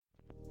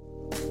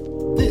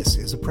This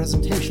is a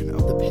presentation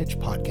of the Pitch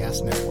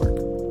Podcast Network.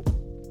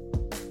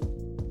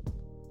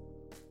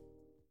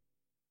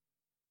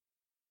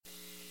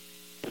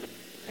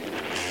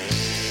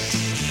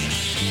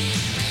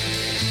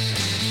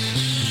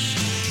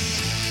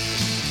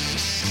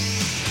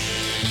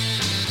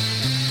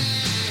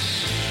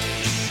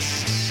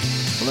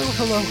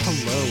 Hello,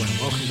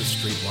 and welcome to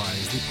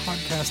Streetwise, the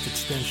podcast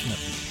extension of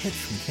the Pitch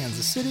from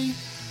Kansas City.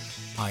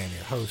 I am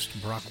your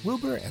host, Brock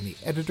Wilbur, and the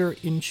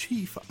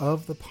editor-in-chief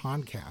of the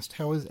podcast.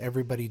 How is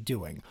everybody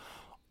doing?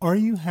 Are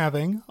you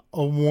having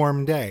a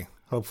warm day?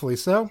 Hopefully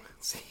so.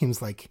 Seems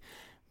like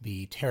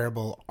the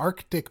terrible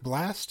Arctic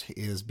blast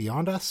is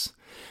beyond us.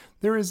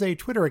 There is a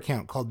Twitter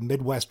account called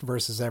Midwest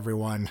versus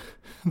Everyone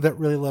that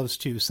really loves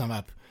to sum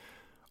up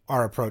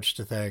our approach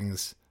to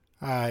things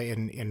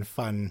in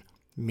fun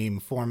meme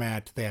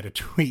format. They had a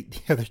tweet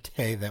the other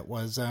day that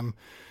was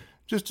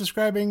just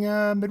describing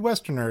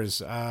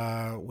Midwesterners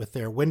with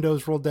their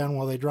windows rolled down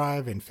while they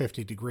drive in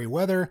 50-degree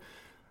weather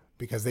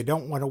because they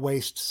don't want to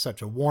waste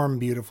such a warm,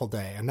 beautiful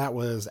day. And that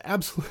was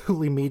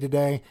absolutely me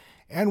today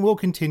and will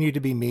continue to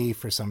be me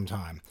for some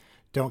time.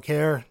 Don't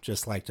care,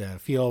 just like to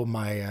feel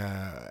my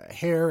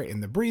hair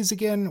in the breeze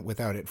again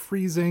without it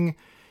freezing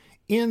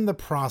in the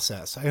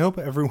process. I hope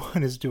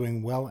everyone is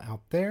doing well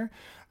out there.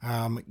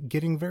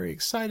 Getting very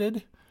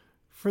excited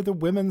for the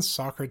women's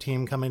soccer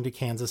team coming to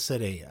Kansas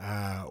City.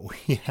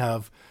 We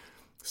have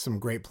some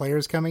great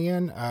players coming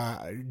in.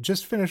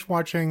 Just finished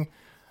watching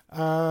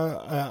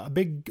a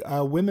big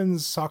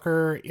women's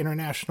soccer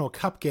international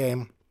cup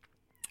game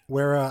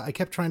where I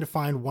kept trying to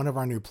find one of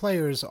our new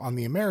players on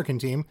the American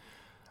team.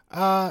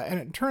 And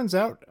it turns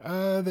out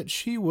that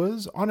she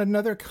was on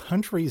another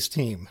country's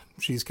team.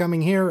 She's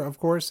coming here, of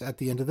course, at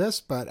the end of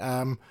this, but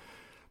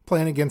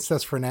playing against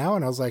us for now.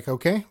 And I was like,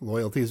 okay,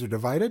 loyalties are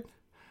divided.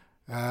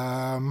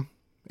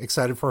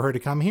 Excited for her to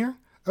come here.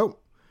 Oh,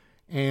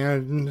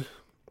 and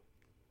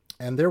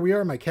there we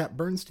are. My cat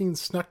Bernstein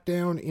snuck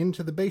down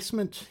into the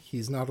basement.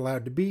 He's not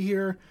allowed to be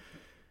here.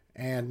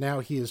 And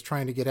now he is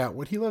trying to get out.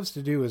 What he loves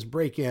to do is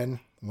break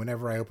in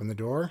whenever I open the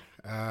door.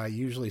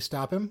 Usually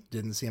stop him.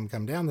 Didn't see him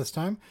come down this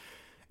time.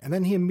 And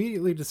then he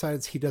immediately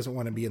decides he doesn't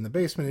want to be in the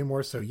basement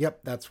anymore. So, yep,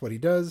 that's what he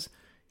does.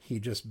 He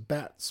just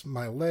bats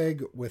my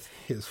leg with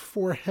his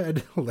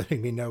forehead,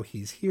 letting me know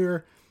he's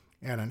here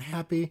and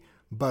unhappy.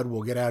 Bud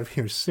will get out of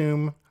here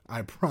soon,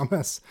 I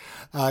promise.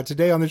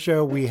 Today on the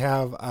show, we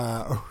have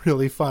a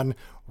really fun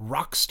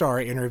rock star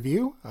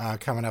interview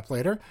coming up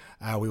later.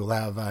 We will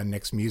have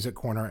Nick's Music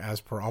Corner as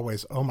per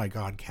always. Oh my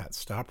God, Kat,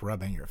 stop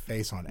rubbing your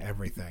face on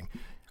everything.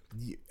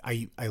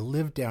 I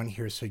live down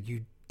here so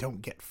you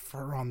don't get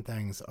fur on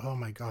things. Oh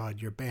my God,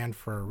 you're banned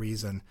for a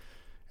reason,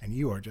 and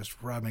you are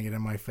just rubbing it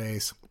in my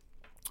face.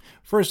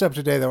 First up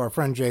today, though, our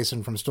friend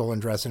Jason from Stolen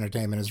Dress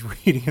Entertainment is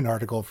reading an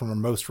article from our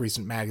most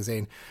recent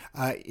magazine.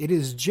 It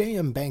is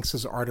J.M.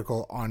 Banks'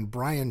 article on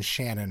Brian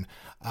Shannon.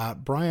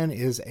 Brian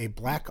is a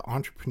black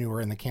entrepreneur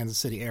in the Kansas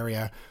City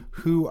area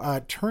who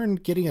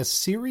turned getting a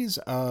series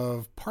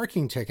of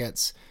parking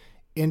tickets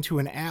into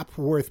an app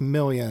worth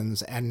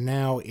millions and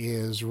now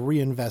is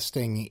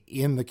reinvesting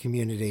in the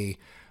community.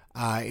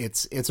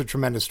 It's a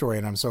tremendous story,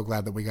 and I'm so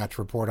glad that we got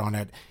to report on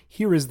it.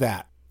 Here is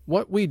that.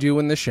 What We Do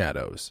in the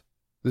Shadows.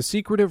 The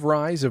Secretive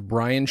Rise of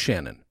Brian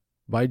Shannon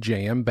by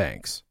J.M.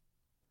 Banks.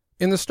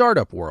 In the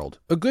startup world,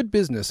 a good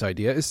business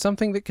idea is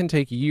something that can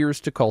take years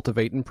to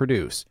cultivate and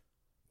produce.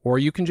 Or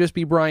you can just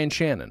be Brian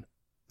Shannon.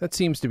 That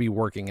seems to be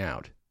working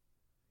out.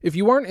 If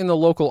you aren't in the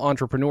local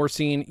entrepreneur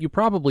scene, you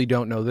probably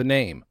don't know the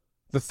name.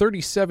 The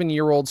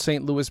 37-year-old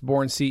St.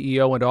 Louis-born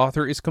CEO and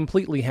author is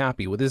completely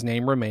happy with his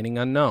name remaining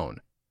unknown.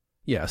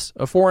 Yes,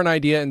 a foreign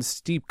idea in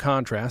steep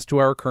contrast to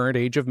our current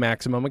age of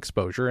maximum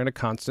exposure and a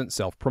constant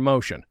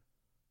self-promotion.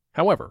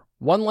 However,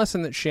 one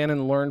lesson that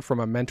Shannon learned from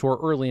a mentor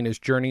early in his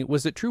journey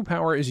was that true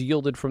power is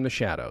yielded from the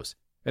shadows,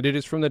 and it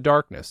is from the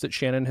darkness that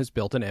Shannon has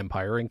built an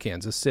empire in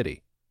Kansas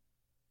City.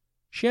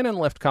 Shannon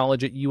left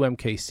college at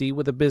UMKC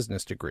with a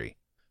business degree,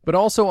 but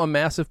also a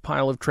massive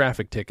pile of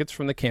traffic tickets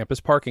from the campus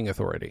parking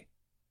authority.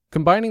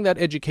 Combining that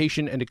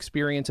education and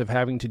experience of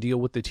having to deal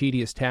with the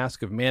tedious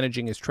task of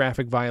managing his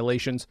traffic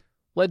violations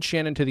led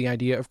Shannon to the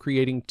idea of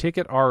creating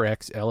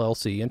TicketRx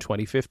LLC in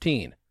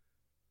 2015.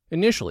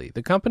 Initially,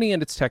 the company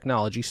and its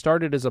technology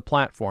started as a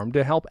platform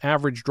to help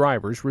average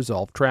drivers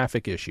resolve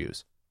traffic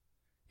issues.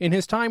 In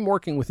his time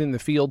working within the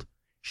field,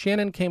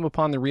 Shannon came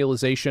upon the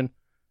realization,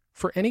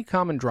 for any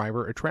common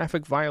driver, a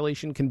traffic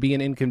violation can be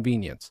an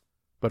inconvenience,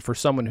 but for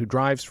someone who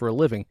drives for a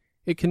living,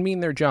 it can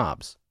mean their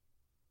jobs.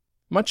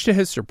 Much to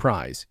his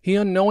surprise, he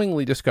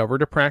unknowingly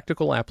discovered a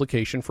practical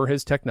application for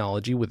his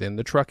technology within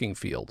the trucking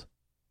field.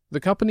 The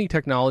company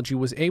technology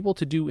was able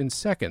to do in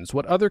seconds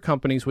what other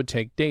companies would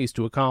take days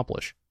to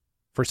accomplish.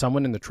 For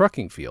someone in the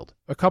trucking field,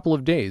 a couple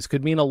of days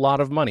could mean a lot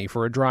of money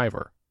for a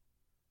driver.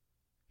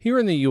 Here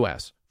in the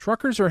U.S.,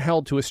 truckers are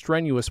held to a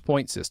strenuous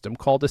point system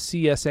called a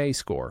CSA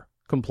score,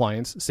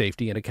 Compliance,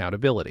 Safety, and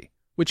Accountability,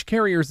 which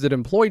carriers that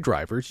employ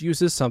drivers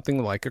use as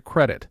something like a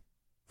credit.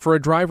 For a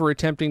driver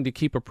attempting to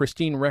keep a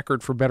pristine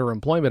record for better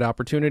employment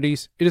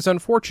opportunities, it is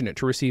unfortunate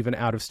to receive an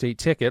out-of-state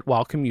ticket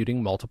while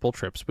commuting multiple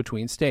trips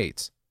between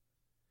states.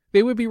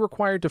 They would be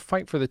required to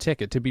fight for the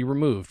ticket to be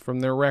removed from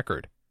their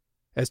record.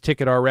 As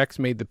TicketRx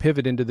made the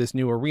pivot into this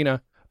new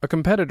arena, a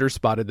competitor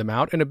spotted them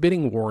out and a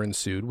bidding war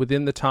ensued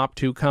within the top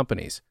two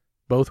companies,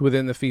 both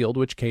within the field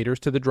which caters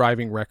to the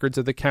driving records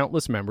of the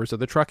countless members of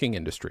the trucking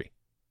industry.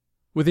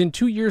 Within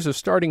 2 years of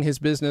starting his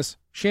business,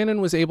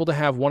 Shannon was able to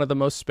have one of the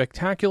most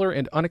spectacular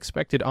and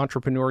unexpected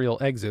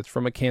entrepreneurial exits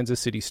from a Kansas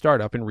City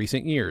startup in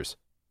recent years.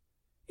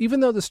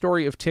 Even though the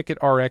story of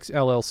TicketRx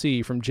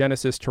LLC from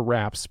genesis to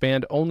wrap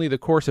spanned only the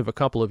course of a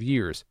couple of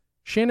years,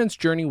 Shannon's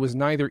journey was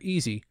neither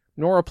easy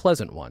nor a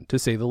pleasant one, to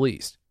say the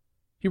least.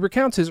 He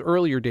recounts his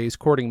earlier days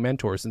courting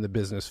mentors in the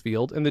business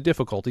field and the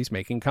difficulties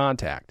making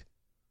contact.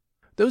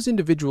 Those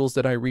individuals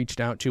that I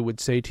reached out to would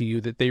say to you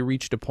that they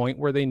reached a point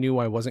where they knew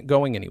I wasn't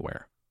going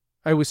anywhere.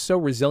 I was so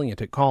resilient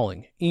at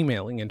calling,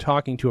 emailing, and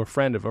talking to a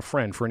friend of a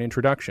friend for an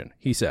introduction,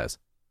 he says.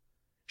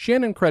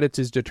 Shannon credits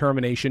his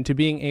determination to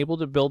being able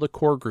to build a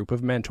core group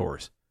of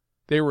mentors.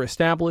 They were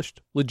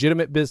established,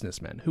 legitimate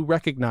businessmen who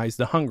recognized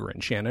the hunger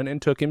in Shannon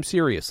and took him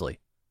seriously.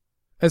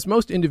 As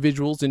most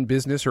individuals in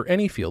business or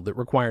any field that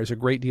requires a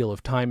great deal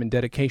of time and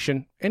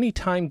dedication, any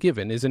time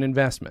given is an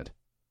investment.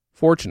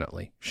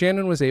 Fortunately,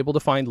 Shannon was able to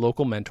find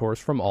local mentors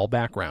from all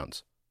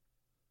backgrounds.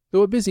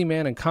 Though a busy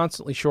man and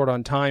constantly short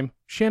on time,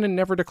 Shannon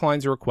never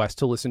declines a request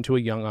to listen to a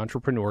young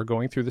entrepreneur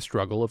going through the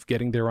struggle of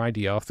getting their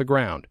idea off the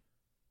ground.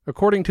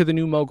 According to the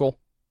new mogul,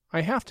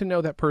 I have to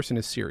know that person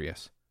is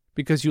serious,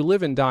 because you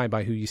live and die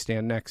by who you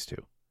stand next to.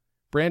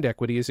 Brand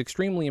equity is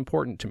extremely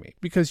important to me,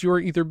 because you are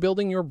either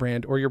building your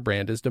brand or your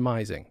brand is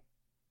demising.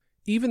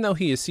 Even though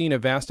he has seen a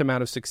vast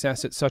amount of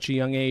success at such a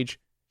young age,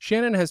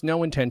 Shannon has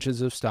no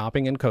intentions of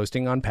stopping and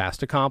coasting on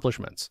past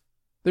accomplishments.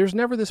 There's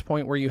never this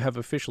point where you have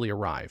officially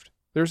arrived.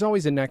 There's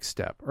always a next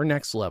step, or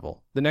next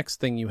level, the next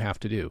thing you have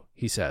to do,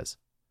 he says.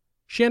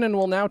 Shannon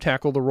will now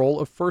tackle the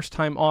role of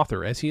first-time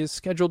author as he is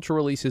scheduled to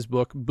release his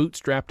book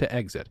Bootstrap to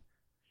Exit.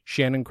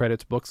 Shannon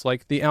credits books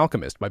like The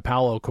Alchemist by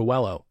Paulo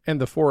Coelho and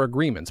The Four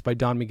Agreements by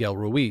Don Miguel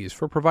Ruiz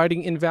for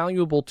providing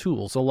invaluable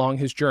tools along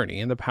his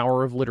journey in the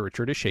power of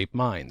literature to shape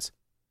minds.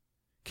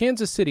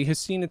 Kansas City has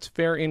seen its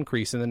fair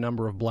increase in the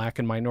number of Black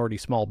and minority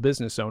small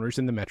business owners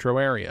in the metro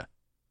area.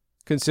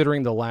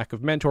 Considering the lack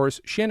of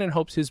mentors, Shannon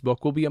hopes his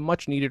book will be a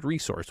much-needed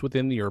resource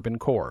within the urban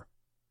core.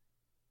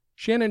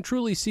 Shannon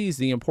truly sees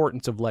the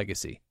importance of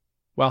legacy.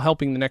 While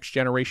helping the next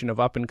generation of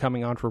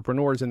up-and-coming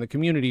entrepreneurs in the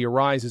community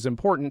arise is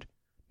important,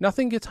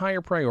 nothing gets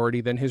higher priority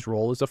than his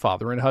role as a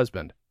father and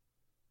husband.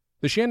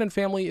 The Shannon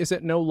family is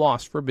at no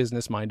loss for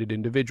business-minded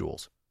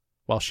individuals.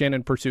 While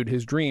Shannon pursued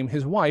his dream,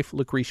 his wife,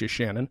 Lucretia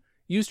Shannon,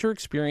 used her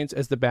experience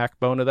as the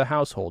backbone of the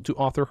household to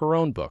author her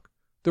own book,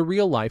 The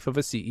Real Life of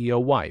a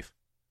CEO Wife.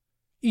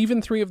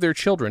 Even 3 of their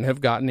children have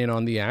gotten in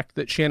on the act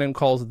that Shannon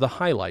calls the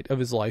highlight of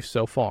his life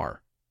so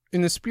far.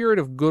 In the spirit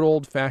of good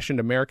old-fashioned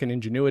American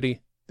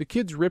ingenuity, the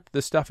kids ripped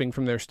the stuffing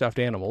from their stuffed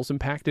animals and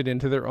packed it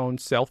into their own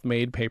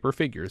self-made paper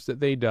figures that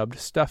they dubbed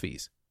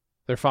Stuffies.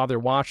 Their father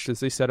watched as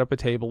they set up a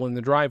table in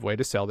the driveway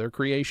to sell their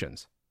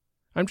creations.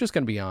 I'm just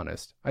going to be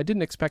honest, I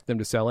didn't expect them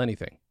to sell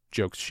anything,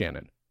 jokes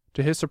Shannon.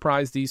 To his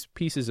surprise, these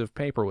pieces of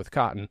paper with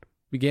cotton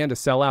began to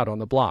sell out on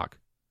the block.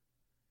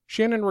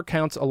 Shannon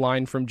recounts a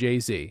line from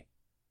Jay-Z.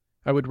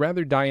 I would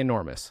rather die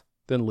enormous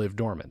than live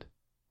dormant.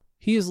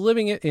 He is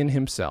living it in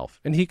himself,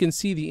 and he can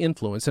see the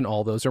influence in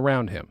all those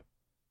around him.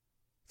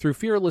 Through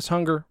fearless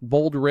hunger,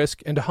 bold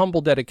risk, and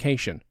humble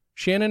dedication,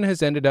 Shannon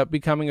has ended up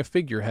becoming a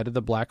figurehead of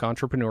the Black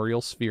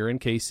entrepreneurial sphere in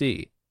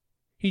KC.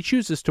 He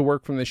chooses to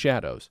work from the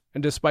shadows,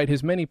 and despite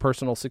his many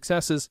personal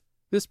successes,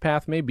 this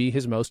path may be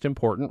his most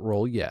important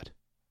role yet.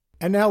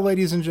 And now,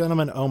 ladies and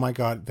gentlemen, oh my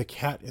God, the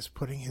cat is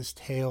putting his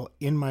tail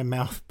in my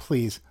mouth.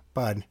 Please,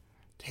 bud.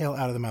 Tail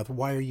out of the mouth.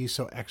 Why are you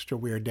so extra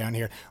weird down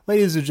here?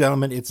 Ladies and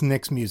gentlemen, it's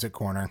Nick's Music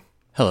Corner.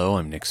 Hello,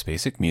 I'm Nick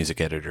Spacek,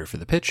 music editor for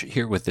The Pitch,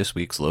 here with this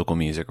week's local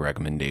music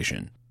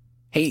recommendation.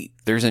 Hey,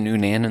 there's a new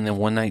Nan and the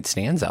One Night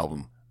Stands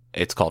album.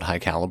 It's called High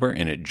Caliber,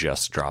 and it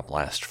just dropped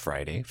last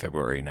Friday,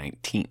 February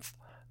 19th.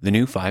 The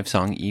new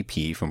 5-song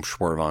EP from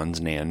Schwervan's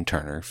Nan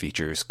Turner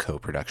features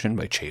co-production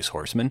by Chase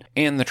Horseman,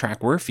 and the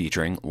track we're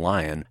featuring,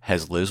 Lion,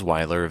 has Liz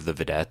Weiler of the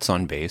Vedettes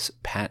on bass,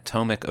 Pat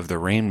Tomic of the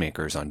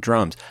Rainmakers on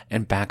drums,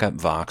 and backup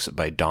vox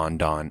by Don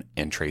Don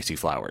and Tracy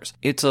Flowers.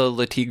 It's a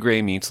Le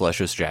Tigre meets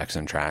Luscious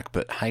Jackson track,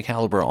 but High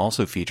Caliber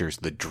also features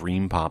the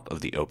dream pop of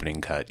the opening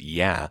cut,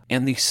 Yeah,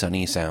 and the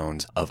sunny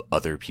sounds of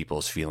Other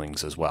People's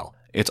Feelings as well.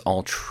 It's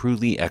all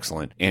truly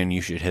excellent, and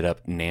you should hit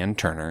up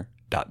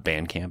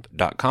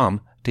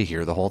nanturner.bandcamp.com to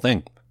hear the whole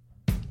thing.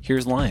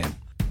 Here's Lion.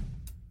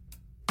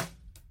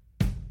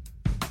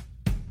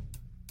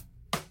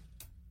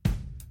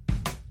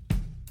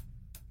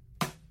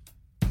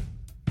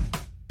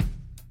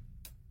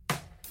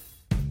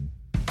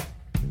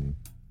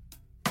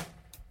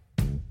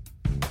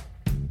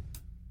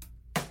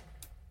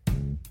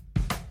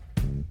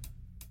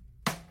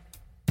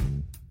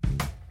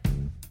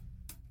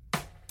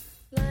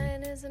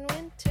 Lion is summers and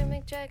winter,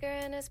 Mick Jagger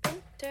and a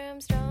splinter.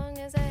 I'm strong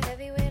as a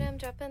heavyweight, I'm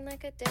dropping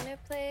like a dinner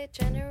plate.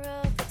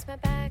 General, fix my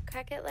back,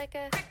 crack it like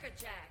a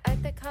crackerjack.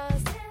 Art that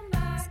cause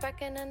timber,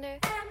 sparking under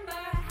ember.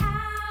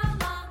 How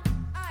long?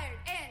 Iron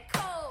and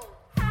cold.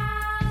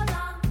 How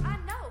long? I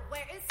know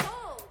where it's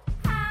sold.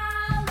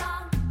 How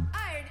long?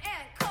 Iron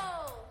and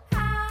cold.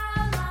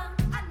 How long?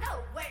 I know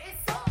where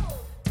it's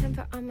sold. Time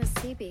for armor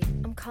CB,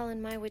 I'm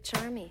calling my witch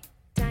army.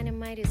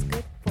 Dynamite is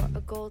good for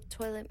a gold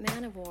toilet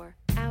man of war.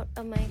 Out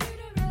of my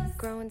uterus,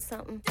 growing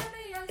something.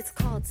 It's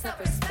called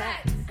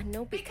self-respect. I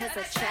know because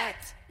I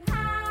checked.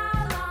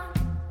 How long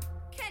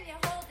can you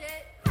hold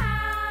it?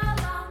 How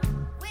long?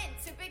 When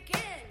to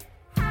begin?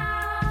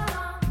 How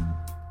long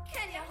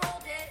can you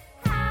hold it?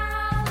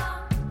 How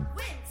long?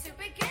 When to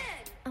begin?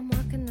 I'm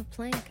walking the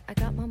plank. I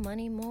got my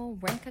money more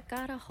rank. I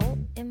got a hole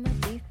in my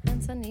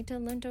defense. I need to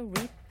learn to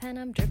repent.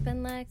 I'm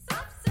dripping like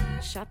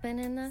shopping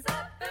in the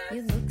suburbs.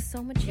 You look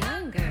so much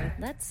younger.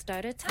 Let's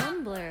start a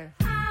Tumblr.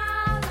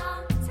 How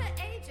long to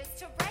age is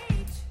to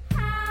rage?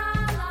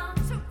 How long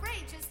to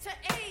rage is to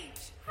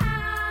age?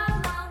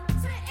 How long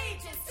to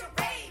age is to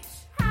rage?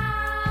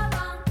 How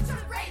long to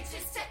rage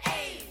is to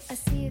age? I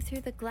see you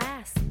through the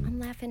glass. I'm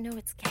laughing, no,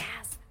 it's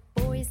gas.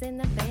 Boys in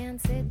the van,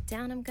 sit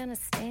down, I'm gonna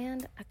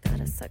stand. I got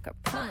a sucker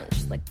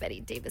punch like Betty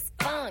Davis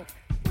funk.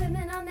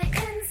 Women on the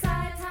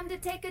inside, time to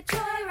take a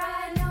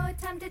joyride. No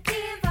time to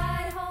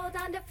divide, hold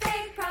on to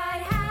fake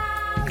pride.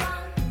 How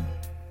long?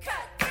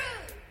 Cut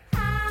through.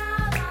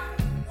 How long?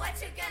 What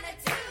you gonna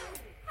do?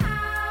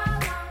 How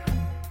long?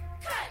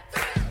 Cut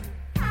through.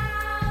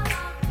 How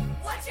long?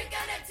 What you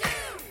gonna do?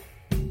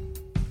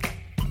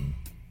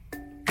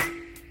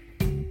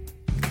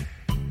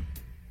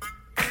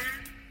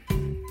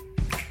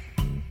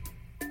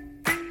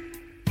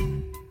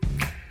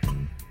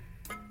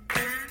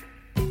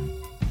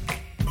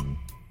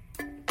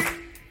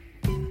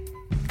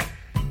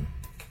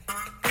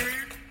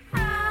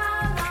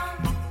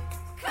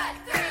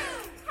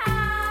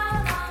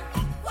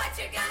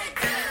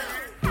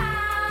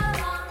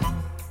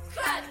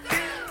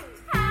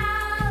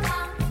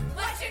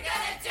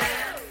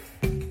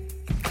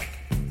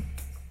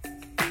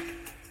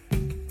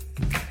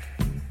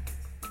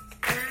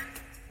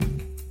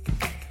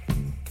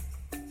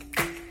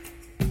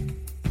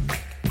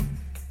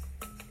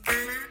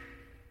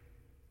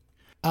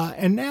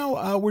 And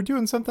now we're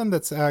doing something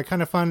that's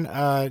kind of fun.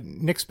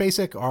 Nick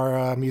Spacek,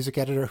 our music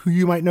editor, who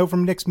you might know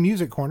from Nick's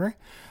Music Corner.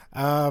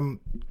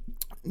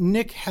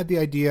 Nick had the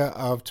idea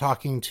of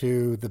talking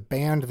to the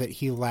band that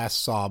he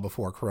last saw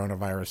before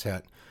coronavirus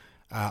hit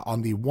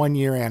on the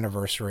 1-year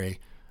anniversary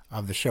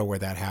of the show where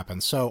that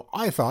happened. So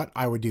I thought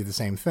I would do the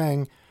same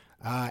thing.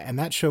 And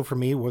that show for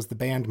me was the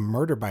band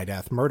Murder by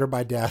Death. Murder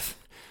by Death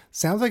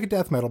sounds like a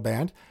death metal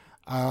band.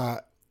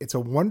 It's a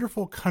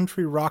wonderful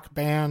country rock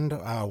band,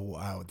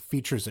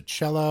 features a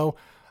cello.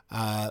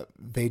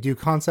 They do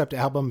concept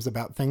albums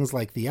about things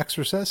like The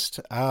Exorcist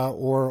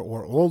or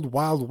Old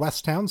Wild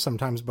West Town,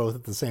 sometimes both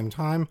at the same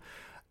time.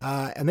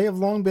 And they have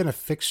long been a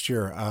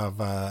fixture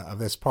of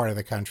this part of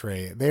the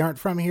country. They aren't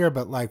from here,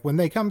 but like when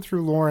they come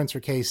through Lawrence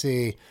or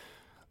KC,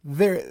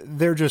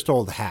 they're just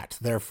old hat.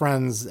 They're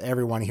friends.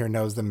 Everyone here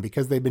knows them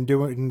because they've been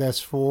doing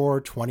this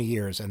for 20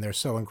 years, and they're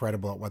so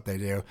incredible at what they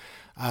do.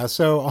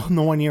 So on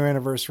the 1-year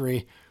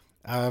anniversary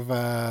of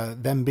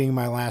them being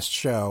my last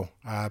show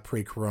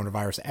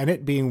pre-coronavirus, and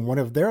it being one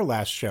of their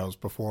last shows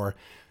before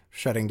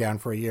shutting down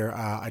for a year,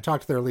 I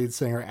talked to their lead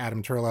singer,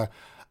 Adam Turla,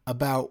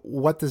 about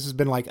what this has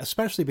been like,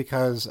 especially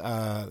because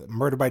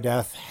Murder by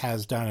Death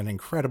has done an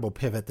incredible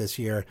pivot this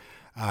year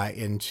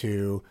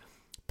into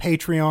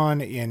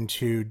Patreon,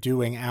 into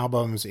doing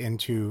albums,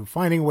 into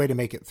finding a way to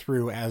make it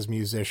through as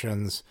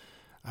musicians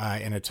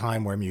in a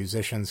time where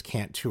musicians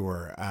can't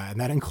tour. And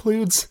that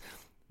includes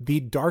the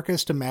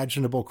darkest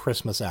imaginable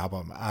Christmas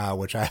album,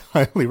 which I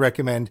highly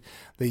recommend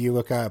that you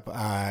look up.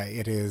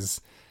 It is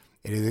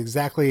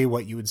exactly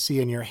what you would see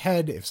in your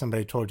head if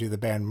somebody told you the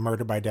band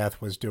Murder by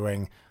Death was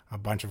doing a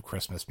bunch of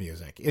Christmas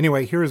music.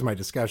 Anyway, here's my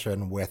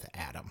discussion with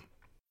Adam.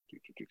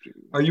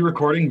 Are you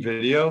recording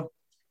video?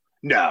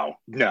 No,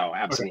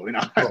 absolutely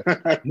not. Cool.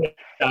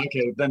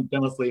 Okay, then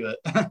let's leave it.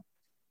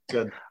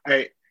 Good.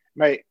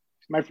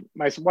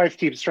 My wife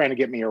keeps trying to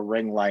get me a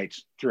ring light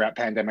throughout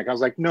pandemic. I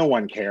was like, no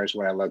one cares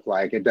what I look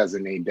like. It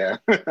doesn't need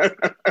to.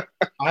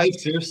 I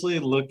seriously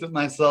looked at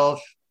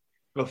myself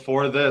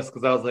before this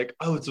because I was like,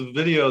 oh, it's a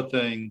video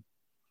thing.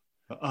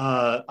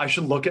 I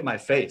should look at my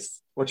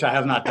face, which I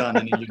have not done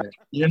in a year.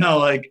 You know,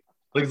 like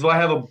so I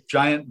have a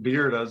giant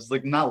beard. I was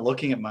like not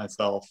looking at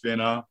myself, you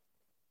know?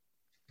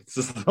 It's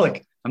just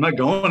like, I'm not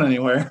going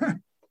anywhere.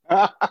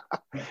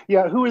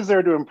 Yeah, who is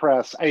there to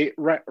impress?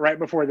 Right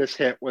before this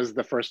hit was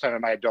the first time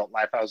in my adult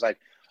life, I was like,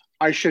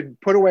 I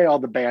should put away all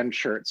the band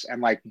shirts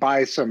and like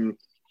buy some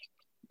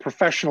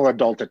professional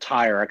adult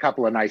attire, a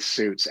couple of nice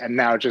suits, and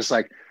now just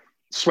like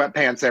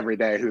sweatpants every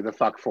day. Who the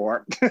fuck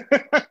for?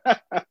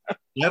 I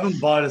haven't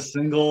bought a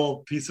single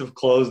piece of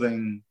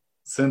clothing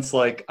since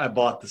like I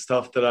bought the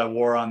stuff that I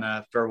wore on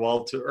that the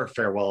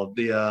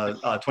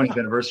 20th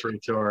anniversary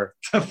tour.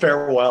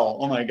 Farewell.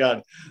 Oh my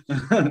God.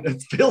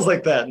 It feels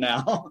like that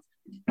now.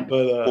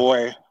 But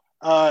Boy.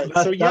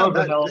 that So yeah, was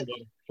a hell of a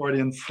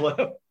Freudian slip.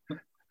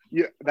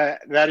 yeah,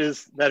 that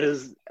is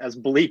as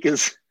bleak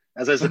as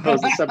I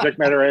suppose the subject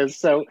matter is.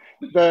 So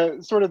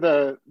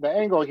the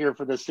angle here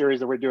for this series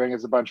that we're doing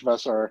is a bunch of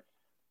us are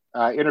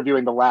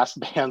interviewing the last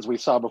bands we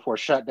saw before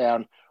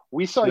shutdown.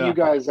 We saw you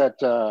guys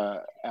at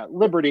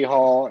Liberty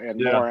Hall in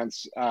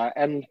Lawrence,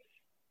 and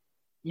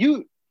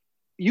you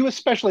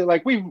especially,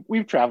 like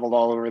we've traveled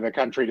all over the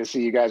country to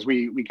see you guys.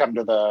 We come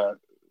to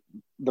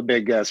the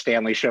big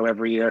Stanley show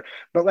every year,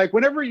 but like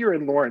whenever you're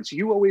in Lawrence,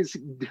 you always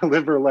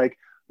deliver like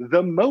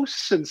the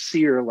most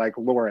sincere like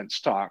Lawrence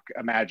talk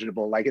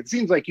imaginable. Like it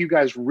seems like you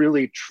guys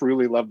really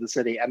truly love the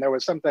city, and there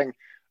was something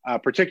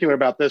particular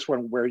about this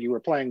one where you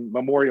were playing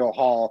Memorial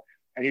Hall,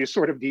 and you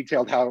sort of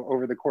detailed how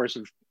over the course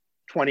of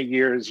 20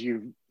 years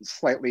you've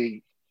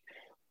slightly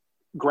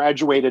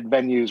graduated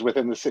venues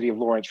within the city of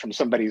Lawrence from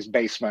somebody's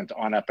basement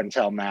on up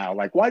until now.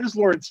 Like, why does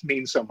Lawrence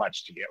mean so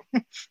much to you?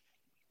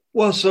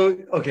 Well,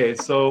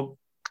 so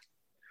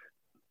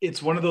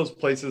it's one of those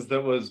places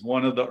that was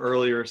one of the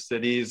earlier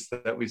cities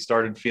that we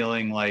started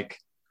feeling like,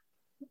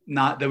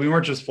 not that we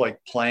weren't just like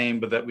playing,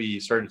 but that we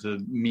started to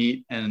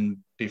meet and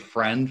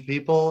befriend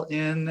people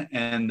in,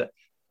 and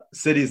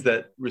cities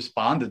that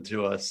responded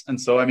to us. And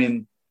so, I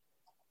mean,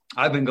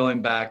 I've been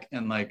going back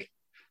and like,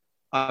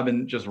 I've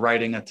been just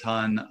writing a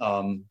ton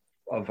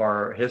of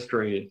our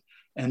history.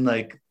 And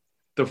like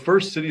the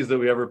first cities that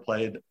we ever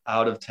played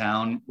out of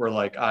town were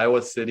like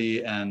Iowa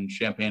City and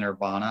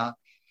Champaign-Urbana.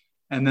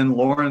 And then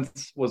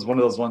Lawrence was one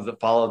of those ones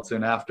that followed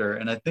soon after.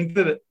 And I think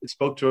that it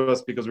spoke to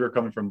us because we were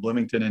coming from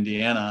Bloomington,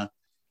 Indiana,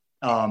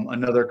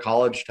 another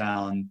college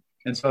town.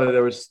 And so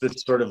there was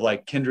this sort of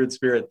like kindred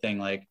spirit thing,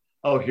 like,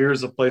 oh,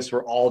 here's a place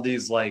where all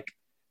these like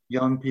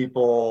young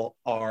people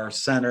are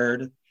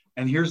centered.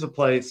 And here's a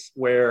place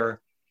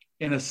where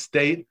in a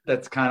state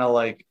that's kind of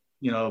like,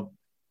 you know,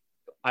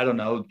 I don't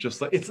know, just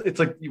like it's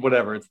like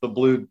whatever. It's the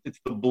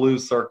blue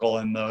circle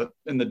in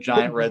the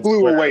giant red blue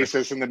square.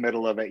 oasis in the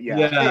middle of it.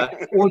 Yeah.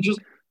 Or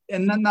just,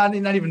 and not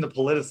even to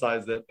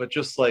politicize it, but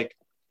just like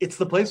it's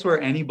the place where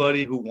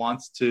anybody who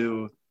wants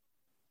to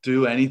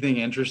do anything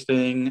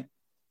interesting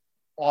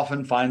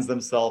often finds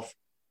themselves,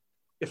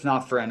 if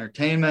not for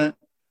entertainment,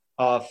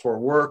 for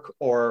work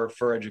or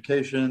for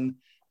education.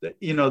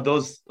 You know,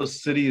 those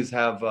cities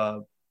have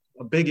a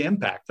big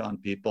impact on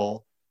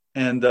people.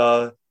 And,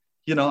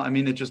 you know, I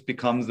mean, it just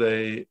becomes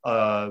it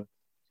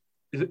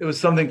was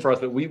something for us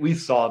that we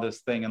saw this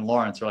thing in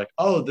Lawrence. We're like,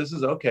 oh, this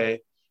is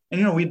okay.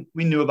 And, you know,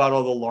 we knew about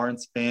all the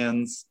Lawrence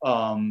bands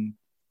from,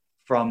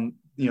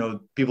 you know,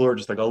 people who are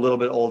just like a little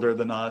bit older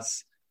than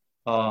us.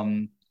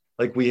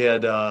 Like we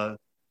had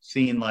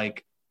seen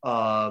like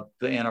the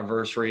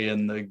Anniversary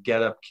and the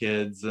Get Up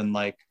Kids and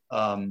like,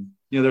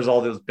 you know, there's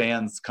all those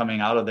bands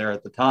coming out of there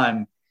at the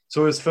time.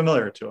 So it was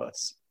familiar to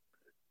us.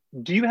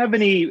 Do you have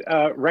any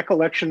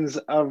recollections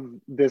of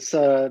this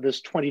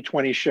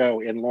 2020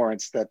 show in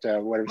Lawrence that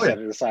would have set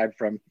it aside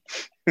from?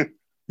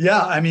 Yeah,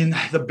 I mean,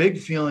 the big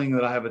feeling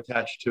that I have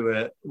attached to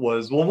it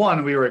was, well,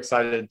 one, we were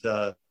excited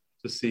to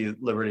see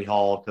Liberty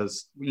Hall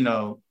because, you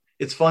know,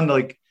 it's fun to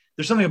like,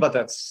 there's something about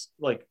that's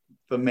like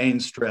the main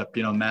strip,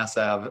 you know, Mass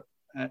Ave,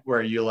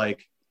 where you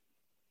like,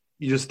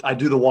 I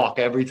do the walk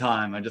every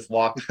time. I just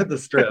walk the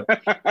strip,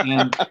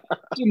 and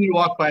you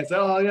walk by and say,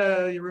 "Oh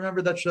yeah, you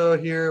remember that show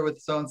here with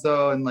so and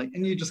so," and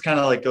you just kind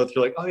of like go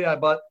through like, "Oh yeah, I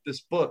bought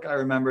this book. I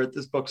remember at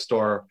this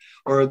bookstore."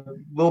 Or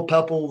Will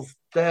Pepple's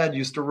dad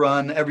used to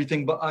run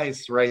Everything But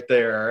Ice right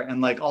there, and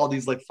like all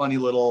these like funny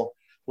little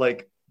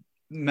like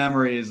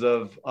memories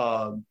of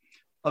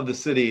the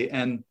city.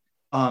 And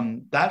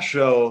that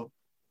show,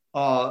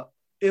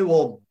 it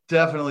will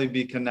definitely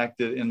be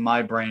connected in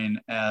my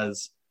brain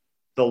as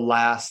the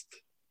last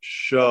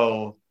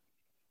show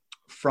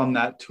from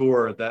that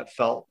tour that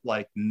felt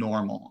like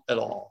normal at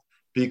all,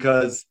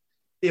 because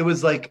it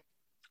was like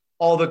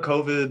all the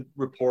COVID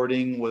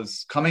reporting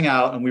was coming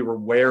out and we were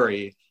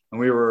wary, and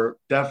we were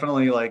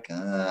definitely like,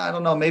 I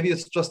don't know, maybe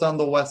it's just on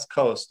the West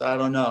Coast. I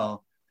don't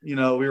know. You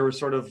know, we were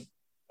sort of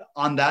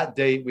on that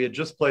date. We had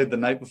just played the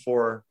night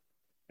before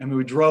and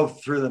we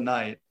drove through the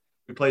night.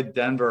 We played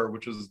Denver,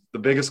 which was the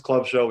biggest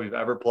club show we've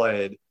ever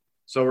played.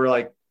 So we're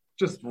like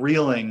just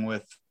reeling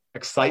with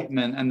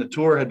excitement, and the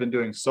tour had been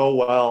doing so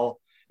well.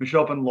 We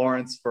show up in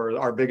Lawrence for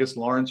our biggest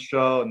Lawrence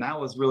show, and that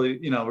was really,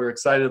 you know, we were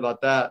excited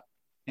about that.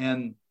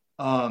 And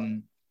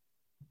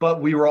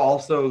but we were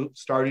also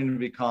starting to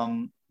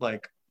become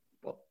like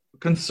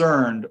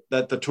concerned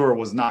that the tour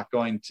was not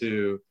going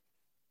to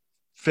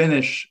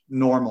finish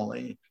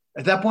normally.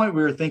 At that point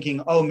we were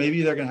thinking, oh,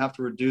 maybe they're going to have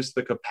to reduce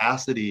the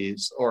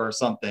capacities or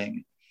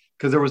something,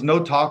 because there was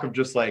no talk of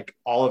just like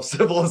all of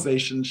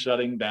civilization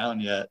shutting down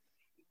yet.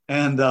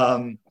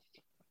 And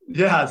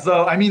yeah,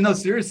 so I mean, no,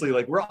 seriously,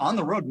 like we're on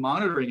the road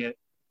monitoring it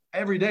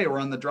every day. We're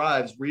on the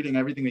drives, reading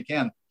everything we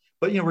can.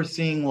 But, you know, we're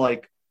seeing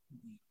like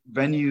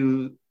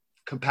venue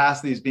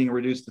capacities being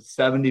reduced to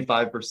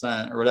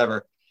 75% or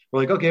whatever. we're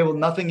like, okay, well,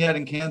 nothing yet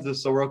in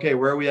Kansas, so we're okay.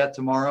 Where are we at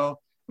tomorrow?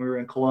 We were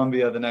in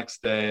Columbia the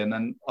next day, and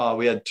then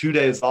we had 2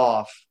 days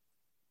off.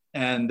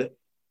 And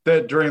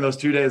during those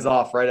 2 days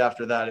off, right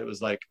after that, it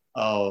was like,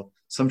 oh,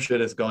 some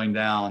shit is going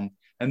down.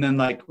 And then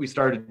like we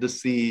started to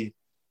see,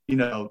 you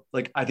know,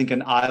 like I think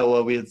in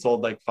Iowa we had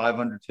sold like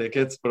 500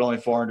 tickets, but only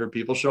 400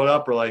 people showed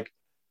up. We're like,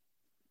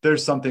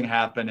 there's something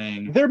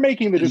happening. They're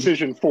making the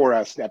decision for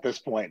us at this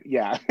point.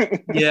 Yeah.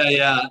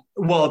 Yeah.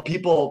 Well,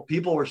 people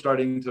were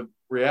starting to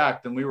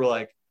react, and we were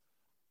like,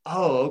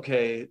 oh,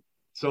 okay.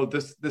 So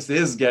this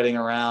is getting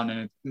around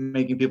and it's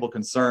making people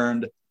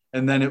concerned.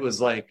 And then it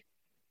was like,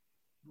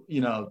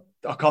 you know,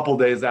 a couple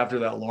days after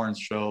that Lawrence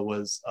show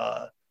was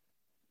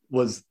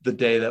the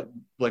day that,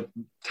 like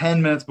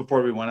 10 minutes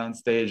before we went on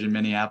stage in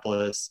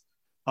Minneapolis,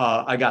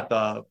 I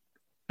got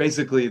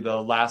basically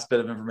the last bit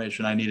of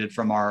information I needed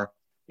from our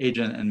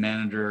agent and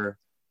manager.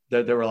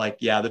 That they were like,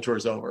 yeah, the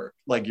tour's over.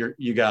 Like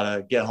you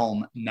gotta get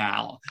home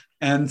now.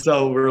 And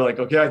so we were like,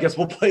 okay, I guess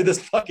we'll play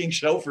this fucking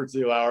show for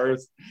 2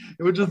 hours.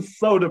 It was just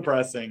so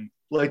depressing.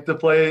 Like to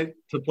play,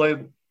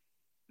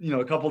 you know,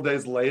 a couple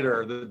days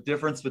later, the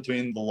difference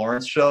between the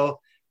Lawrence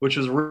show, which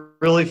was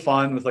really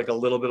fun with like a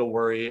little bit of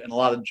worry and a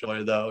lot of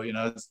joy, though, you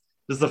know, it's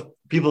just the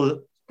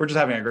people were just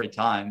having a great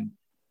time,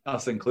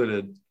 us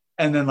included.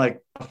 And then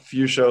like a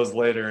few shows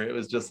later, it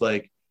was just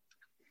like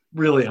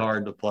really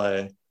hard to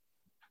play.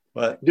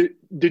 But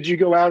did you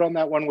go out on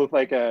that one with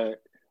like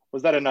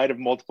was that a night of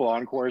multiple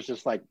encores?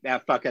 Just like,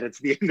 fuck it, it's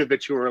the end of the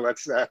tour.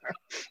 Let's.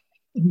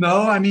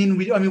 No, I mean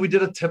we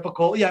did a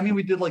typical. Yeah, I mean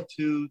we did like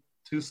two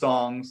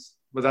songs,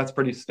 but that's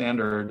pretty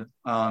standard.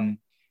 And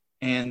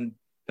then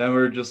we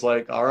were just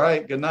like, all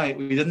right, good night.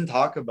 We didn't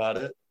talk about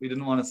it. We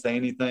didn't want to say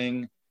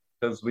anything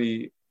because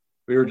we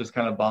were just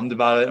kind of bummed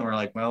about it, and we're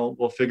like, well,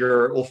 we'll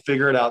figure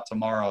it out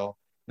tomorrow.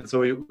 And so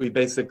we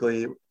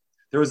basically,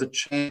 there was a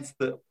chance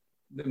that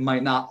it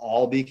might not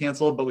all be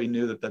canceled, but we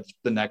knew that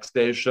the next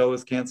day's show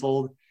was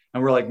canceled.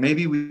 And we're like,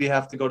 maybe we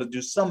have to go to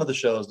do some of the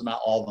shows, but not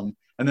all of them.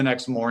 And the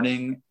next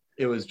morning,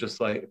 it was just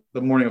like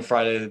the morning of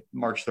Friday,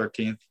 March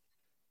 13th.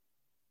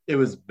 It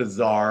was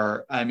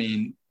bizarre. I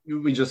mean,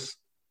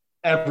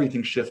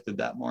 everything shifted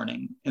that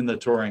morning in the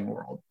touring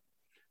world.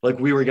 Like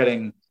we were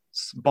getting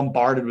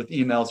bombarded with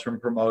emails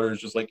from promoters,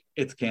 just like,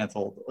 it's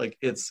canceled. Like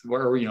it's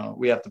where, you know,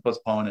 we have to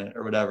postpone it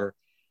or whatever.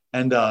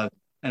 And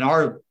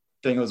our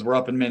thing was, we're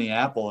up in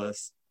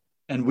Minneapolis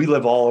and we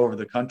live all over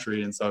the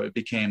country. And so it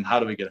became, how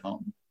do we get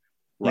home?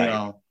 Right. You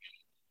know?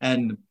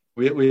 And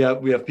we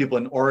have people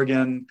in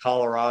Oregon,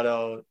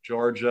 Colorado,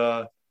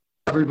 Georgia.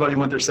 Everybody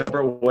went their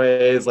separate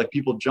ways. Like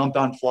people jumped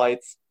on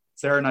flights.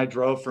 Sarah and I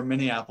drove from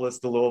Minneapolis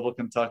to Louisville,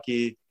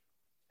 Kentucky,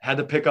 had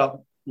to pick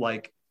up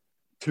like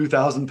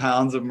 2,000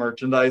 pounds of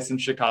merchandise in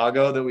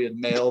Chicago that we had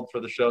mailed for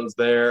the shows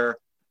there.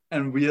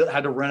 And we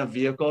had to rent a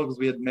vehicle because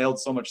we had mailed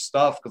so much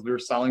stuff because we were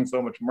selling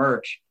so much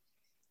merch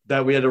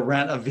that we had to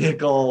rent a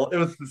vehicle. It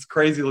was this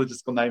crazy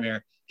logistical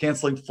nightmare,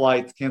 canceling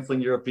flights,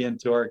 canceling European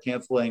tour,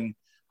 canceling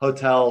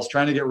hotels,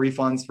 trying to get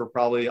refunds for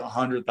probably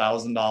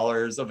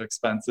 $100,000 of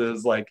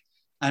expenses. Like,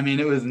 I mean,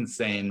 it was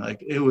insane.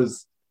 Like it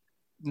was,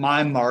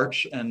 my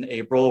March and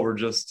April were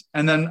just,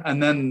 and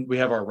then we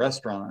have our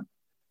restaurant,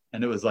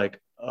 and it was like,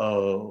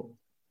 oh,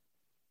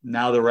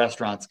 now the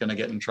restaurant's going to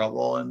get in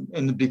trouble. And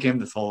it became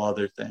this whole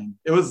other thing.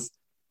 It was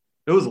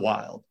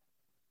wild.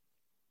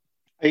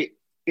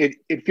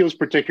 It feels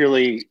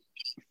particularly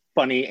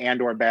funny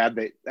and or bad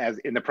that as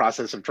in the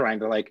process of trying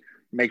to like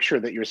make sure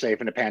that you're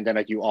safe in a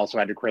pandemic, you also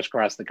had to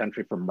crisscross the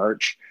country for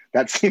merch.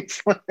 That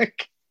seems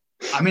like,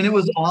 I mean, it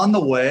was on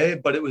the way,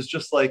 but it was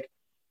just like,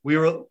 we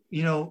were,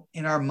 you know,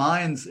 in our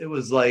minds, it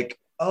was like,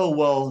 oh,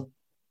 well,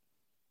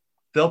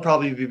 they'll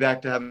probably be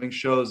back to having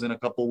shows in a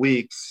couple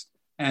weeks.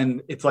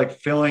 And it's like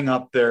filling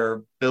up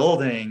their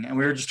building. And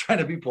we were just trying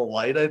to be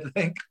polite, I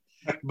think.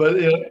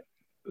 But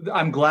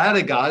I'm glad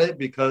I got it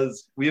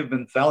because we have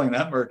been selling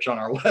that merch on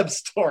our web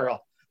store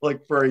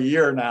like for a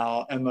year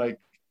now. And like,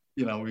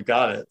 you know, we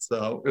got it.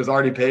 So it was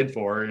already paid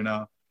for, you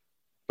know.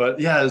 But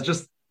yeah, it's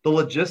just the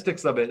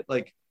logistics of it.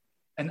 Like,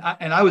 and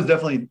I was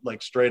definitely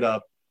like straight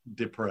up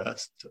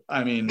depressed.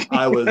 I mean,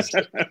 I was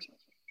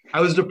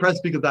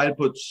depressed because I had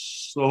put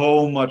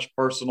so much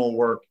personal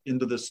work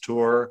into this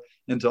tour,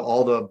 into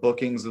all the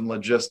bookings and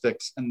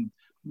logistics and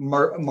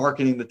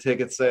marketing the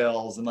ticket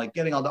sales and like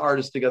getting all the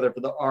artists together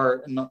for the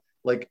art. And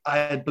like, I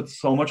had put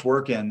so much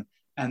work in,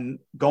 and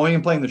going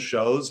and playing the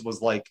shows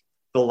was like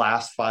the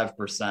last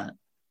 5%,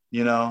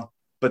 you know,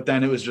 but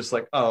then it was just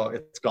like, oh,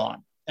 it's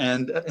gone.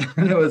 And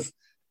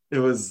it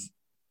was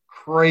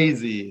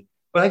crazy,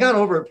 but I got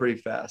over it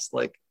pretty fast.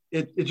 Like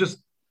it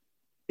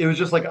was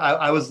just like,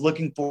 I was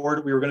looking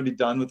forward. We were going to be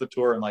done with the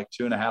tour in like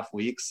 2.5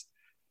 weeks.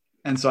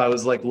 And so I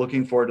was like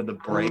looking forward to the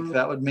break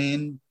that would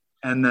mean.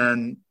 And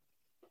then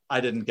I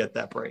didn't get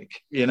that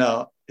break, you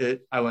know,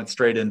 I went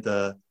straight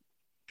into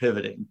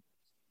pivoting.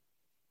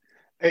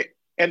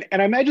 And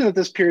I imagine that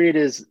this period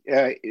is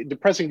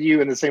depressing to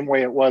you in the same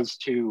way it was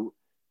to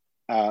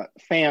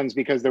fans,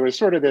 because there was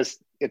sort of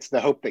this, it's the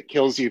hope that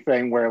kills you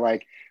thing where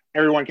like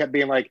everyone kept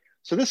being like,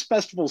 so this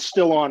festival's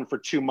still on for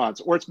 2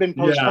 months, or it's been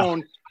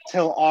postponed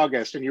till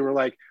August, and you were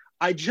like,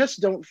 I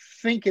just don't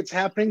think it's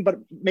happening, but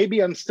maybe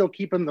I'm still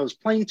keeping those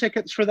plane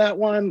tickets for that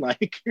one.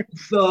 Like,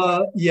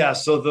 so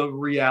the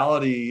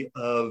reality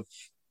of,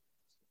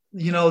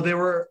 they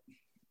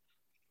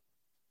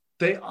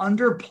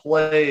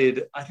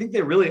underplayed, I think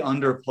they really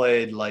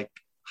underplayed like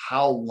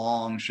how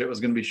long shit was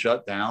going to be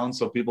shut down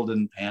so people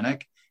didn't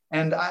panic.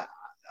 And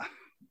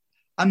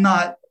I'm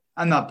not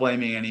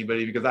blaming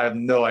anybody, because I have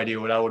no idea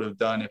what I would have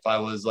done if I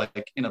was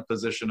like in a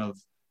position of,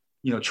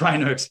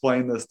 trying to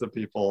explain this to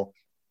people.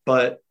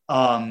 But,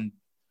 we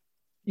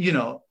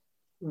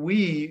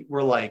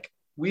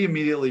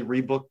immediately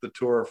rebooked the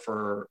tour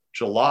for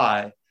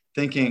July,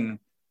 thinking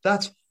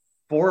that's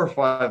 4 or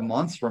 5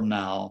 months from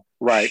now.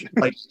 right.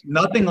 Like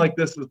nothing like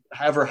this has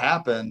ever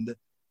happened.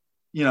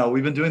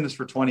 We've been doing this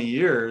for 20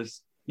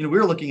 years. We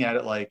were looking at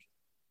it like,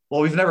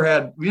 well, we've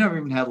never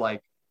even had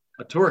like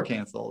a tour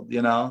canceled,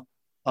 Well,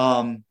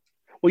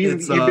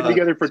 you've been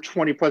together for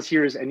 20 plus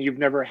years, and you've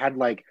never had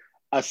like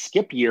a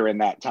skip year in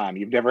that time.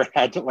 You've never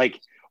had to like,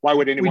 why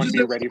would anyone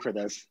be ready for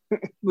this?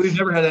 We've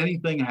never had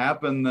anything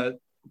happen that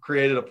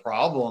created a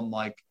problem.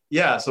 Like,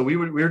 yeah. So we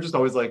were just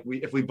always like,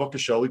 if we book a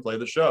show, we play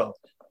the show.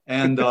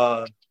 And,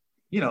 about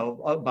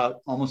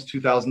almost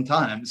 2,000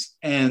 times.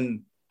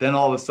 And then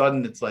all of a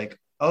sudden it's like,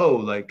 oh,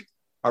 like,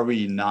 are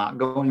we not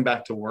going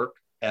back to work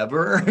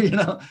ever?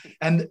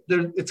 And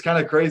it's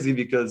kind of crazy,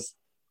 because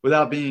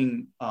without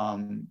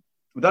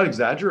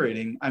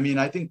exaggerating, I mean,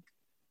 I think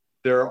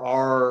there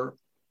are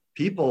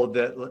people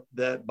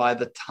that by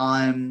the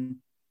time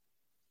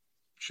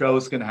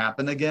shows can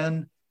happen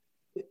again,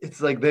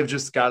 it's like they've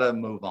just got to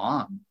move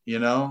on.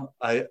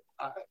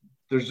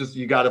 There's just,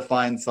 you got to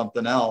find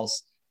something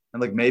else,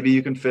 and like maybe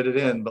you can fit it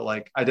in. But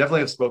like, I definitely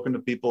have spoken to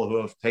people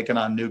who have taken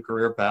on new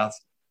career paths,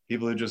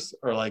 people who just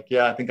are like,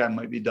 yeah, I think I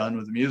might be done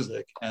with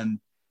music. And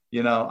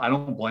I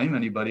don't blame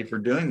anybody for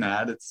doing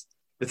that. It's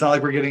not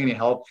like we're getting any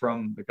help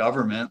from the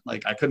government.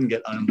 Like, I couldn't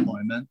get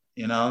unemployment.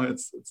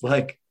 It's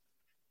like,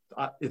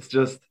 it's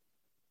just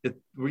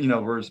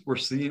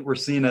we're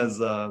seen as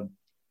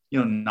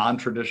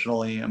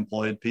non-traditionally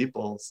employed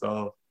people.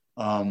 So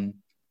they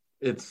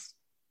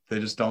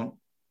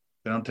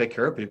don't take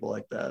care of people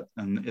like that,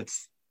 and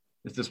it's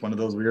just one of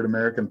those weird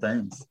American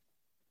things.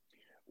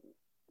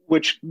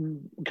 Which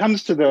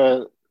comes to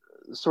the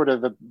sort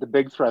of the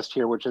big thrust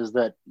here, which is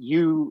that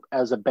you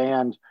as a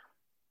band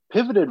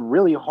pivoted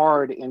really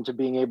hard into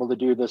being able to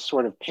do this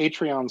sort of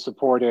Patreon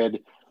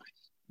supported,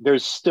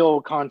 there's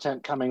still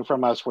content coming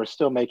from us, we're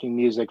still making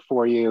music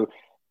for you,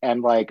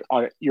 and like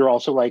you're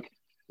also like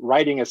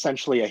writing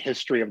essentially a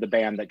history of the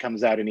band that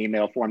comes out in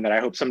email form that I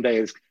hope someday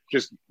is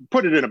just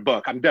put it in a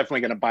book. I'm definitely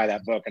going to buy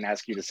that book and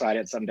ask you to sign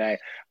it someday.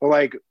 But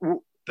like,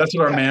 that's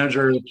what our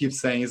manager keeps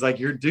saying. He's like,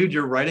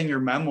 you're writing your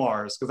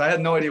memoirs. Cause I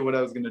had no idea what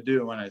I was going to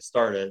do when I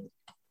started,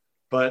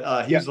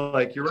 but he's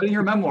like, you're writing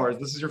your memoirs.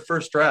 This is your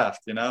first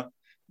draft, and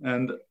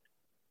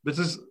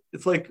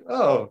it's like,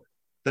 oh,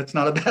 that's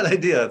not a bad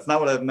idea. It's not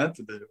what I've meant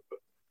to do.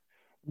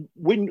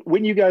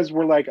 When you guys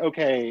were like,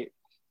 okay,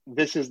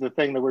 this is the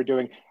thing that we're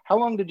doing, how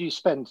long did you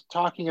spend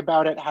talking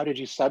about it? How did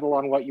you settle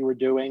on what you were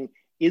doing?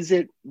 Is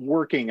it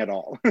working at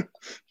all?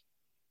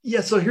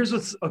 Yeah. So here's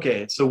what's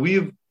okay. So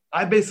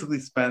I basically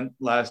spent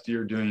last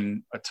year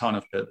doing a ton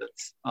of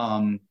pivots.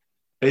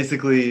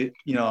 Basically,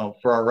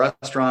 for our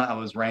restaurant, I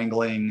was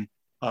wrangling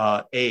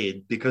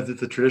aid, because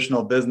it's a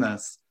traditional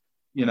business.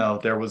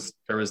 There was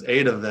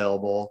aid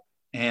available.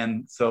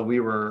 And so we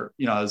were,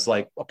 I was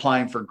like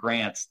applying for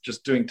grants,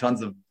 just doing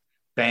tons of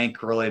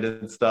bank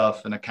related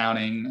stuff and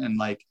accounting, and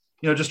like,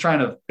 just trying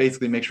to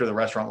basically make sure the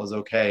restaurant was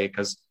okay,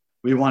 because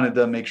we wanted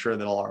to make sure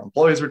that all our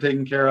employees were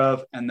taken care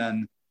of. And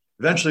then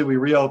eventually we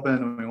reopened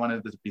and we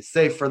wanted it to be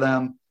safe for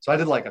them. So I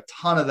did like a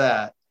ton of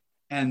that.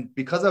 And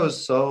because I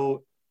was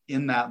so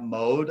in that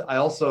mode,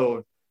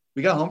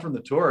 we got home from the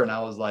tour and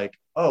I was like,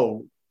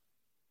 oh,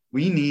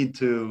 we need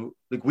to,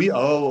 like, we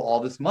owe all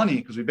this money,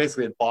 because we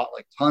basically had bought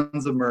like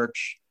tons of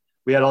merch.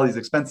 We had all these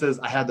expenses.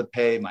 I had to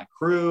pay my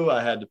crew.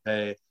 I had to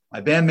pay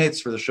my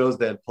bandmates for the shows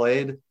they had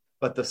played,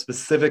 but the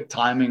specific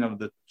timing of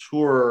the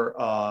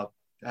tour,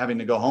 having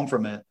to go home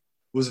from it,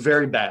 was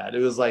very bad. It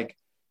was like,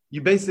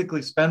 you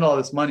basically spend all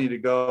this money to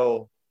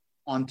go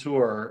on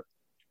tour,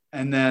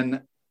 and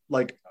then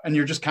and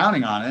you're just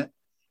counting on it.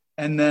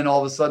 And then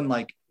all of a sudden,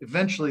 like,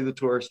 eventually the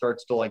tour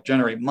starts to like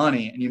generate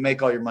money, and you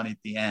make all your money at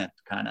the end,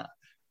 kind of.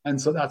 And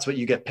so that's what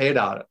you get paid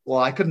out of. Well,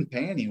 I couldn't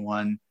pay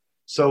anyone.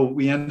 So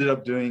we ended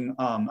up doing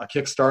a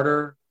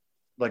Kickstarter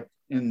like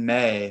in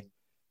May,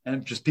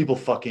 and just people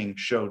fucking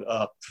showed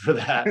up for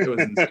that. It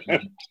was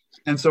insane.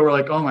 And so we're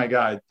like, oh my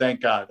God,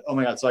 thank God. Oh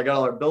my God. So I got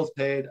all our bills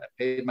paid. I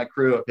paid my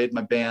crew. I paid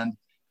my band,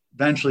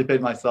 eventually paid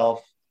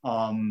myself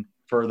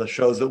for the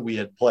shows that we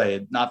had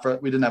played.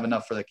 We didn't have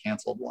enough for the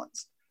canceled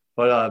ones,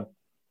 but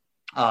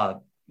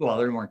well,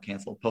 they weren't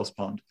canceled,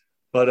 postponed.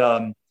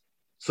 But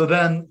so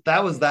then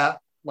that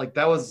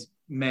was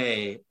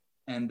May,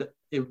 and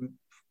it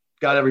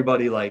got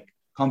everybody like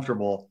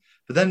comfortable.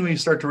 But then we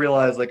start to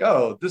realize like,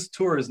 oh, this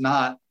tour is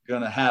not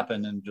going to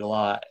happen in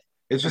July.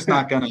 It's just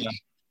not going to,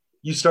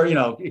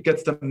 it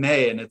gets to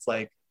May and it's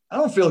like, I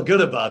don't feel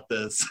good about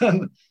this.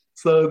 And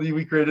so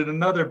we created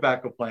another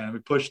backup plan. We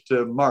pushed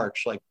to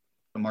March, like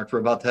the March we're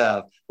about to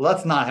have. Well,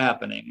 that's not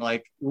happening.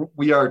 Like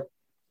we are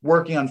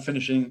working on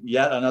finishing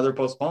yet another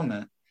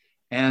postponement.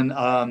 And,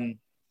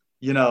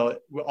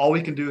 all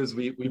we can do is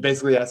we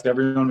basically ask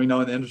everyone we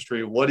know in the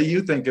industry, what do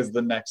you think is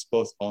the next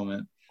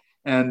postponement?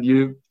 And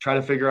you try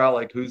to figure out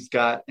like who's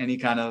got any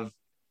kind of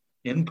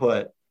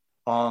input.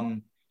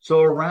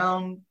 So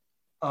around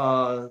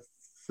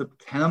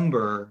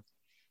September,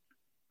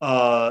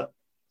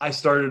 I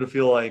started to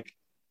feel like,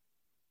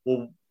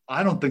 well,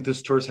 I don't think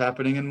this tour's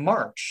happening in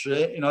March,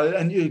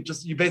 and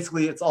you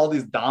basically, it's all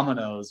these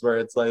dominoes where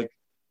it's like,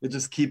 it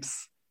just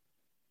keeps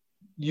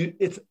you,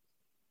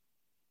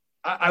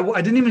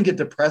 I didn't even get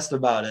depressed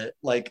about it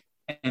like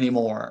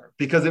anymore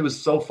because it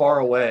was so far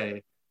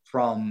away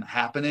from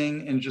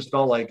happening, and it just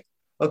felt like,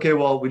 okay,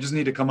 well, we just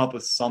need to come up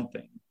with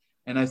something.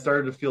 And I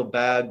started to feel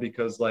bad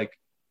because like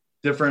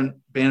different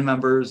band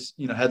members,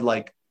 had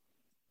like,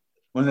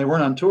 when they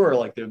weren't on tour,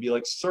 like they would be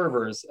like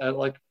servers at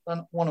like,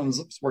 one of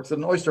them works at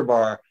an oyster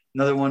bar,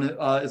 another one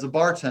is a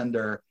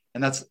bartender,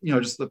 and that's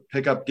just the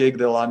pickup gig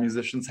that a lot of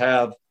musicians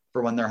have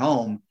for when they're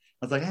home.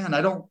 I was like, man,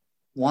 I don't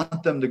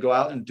want them to go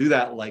out and do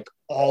that like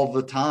all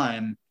the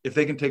time. If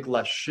they can take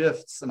less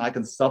shifts and I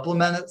can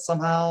supplement it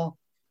somehow,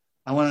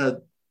 I want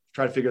to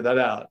try to figure that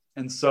out.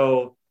 And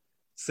so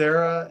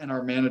Sarah and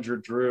our manager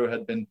Drew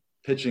had been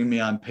pitching me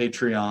on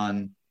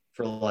Patreon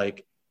for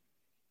like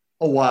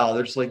a while.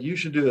 They're just like, you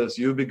should do this,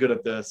 you would be good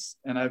at this.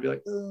 And I'd be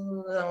like,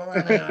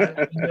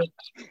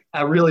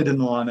 I really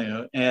didn't want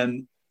to.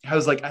 And I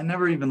was like, I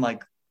never even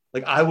like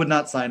I would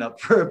not sign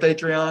up for a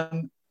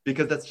Patreon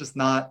because that's just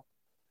not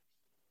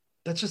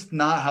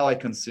how I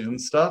consume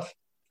stuff.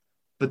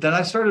 But then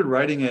I started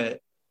writing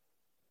it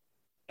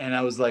and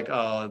I was like,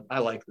 oh, I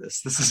like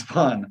this. This is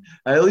fun.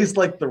 I at least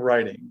like the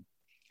writing.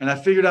 And I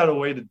figured out a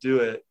way to do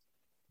it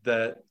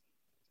that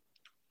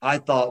I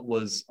thought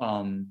was,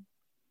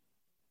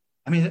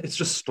 it's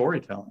just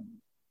storytelling.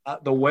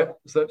 The way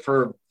so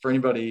for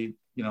anybody,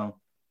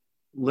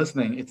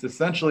 listening, it's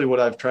essentially what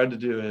I've tried to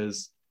do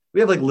is we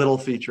have like little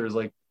features,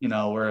 like,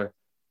 where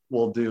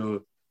we'll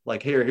do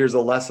like, here's a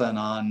lesson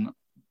on,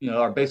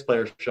 our bass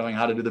player showing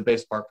how to do the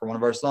bass part for one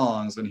of our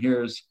songs. And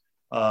here's,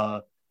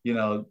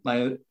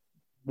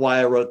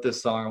 why I wrote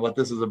this song, what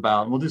this is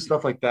about. And we'll do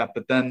stuff like that.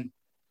 But then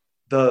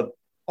the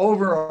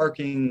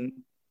overarching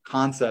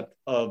concept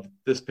of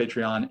this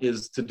Patreon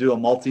is to do a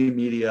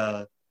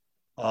multimedia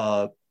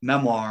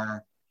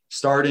memoir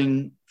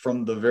starting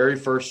from the very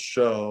first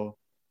show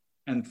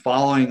and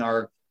following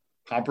our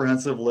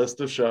comprehensive list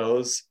of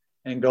shows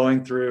and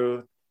going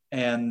through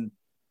and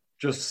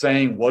just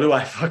saying, what do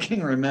I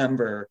fucking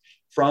remember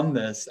from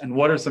this? And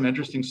what are some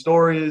interesting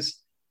stories?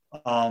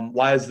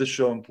 Why is this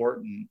show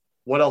important?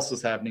 What else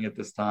is happening at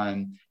this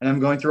time? And I'm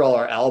going through all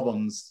our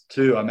albums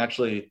too. I'm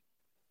actually,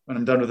 when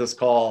I'm done with this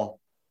call,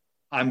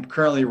 I'm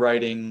currently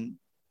writing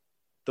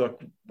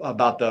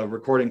about the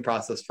recording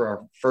process for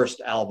our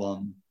first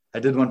album. I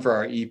did one for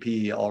our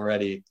EP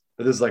already,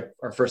 but this is like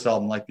our first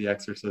album, like The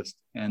Exorcist.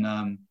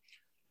 And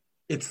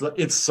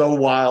it's so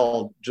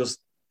wild just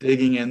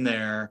digging in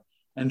there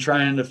and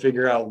trying to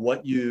figure out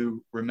what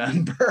you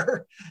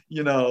remember,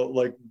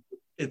 like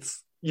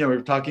it's,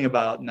 we're talking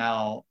about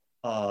now,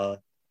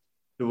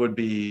 it would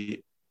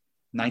be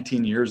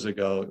 19 years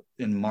ago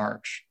in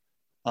March,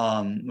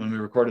 when we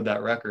recorded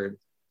that record,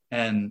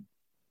 and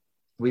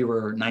we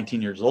were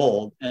 19 years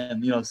old.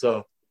 And,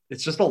 so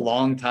it's just a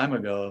long time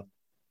ago,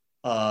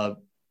 to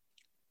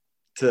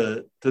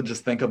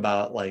just think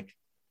about, like,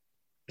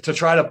 to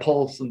try to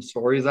pull some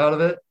stories out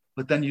of it,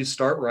 but then you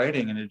start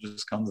writing and it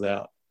just comes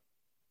out.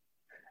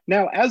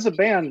 Now, as a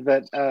band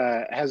that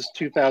has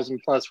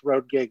 2,000 plus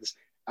road gigs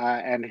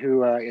and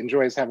who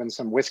enjoys having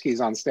some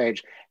whiskeys on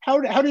stage, how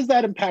does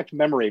that impact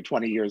memory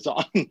 20 years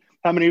on?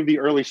 How many of the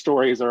early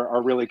stories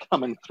are really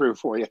coming through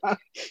for you?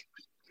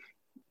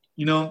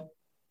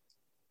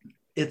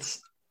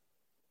 It's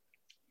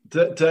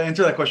to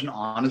answer that question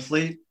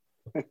honestly,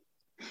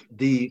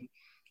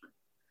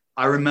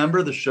 I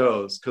remember the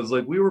shows because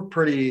like we were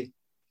pretty,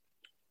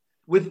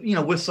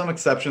 with some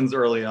exceptions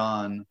early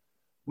on,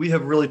 we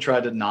have really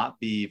tried to not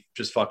be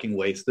just fucking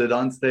wasted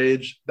on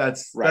stage.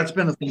 That's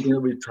been a thing that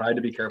we've tried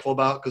to be careful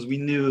about because we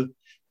knew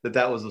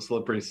that was a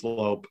slippery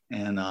slope.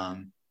 And,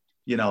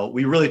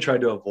 we really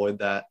tried to avoid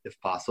that if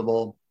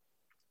possible.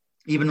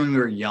 Even when we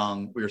were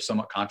young, we were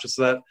somewhat conscious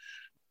of that.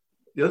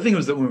 The other thing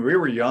was that when we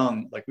were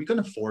young, like we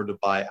couldn't afford to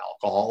buy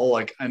alcohol.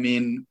 Like,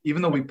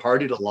 even though we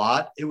partied a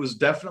lot, it was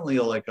definitely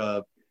like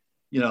a,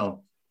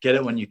 get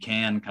it when you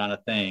can kind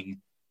of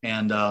thing.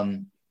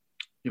 And,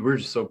 we were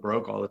just so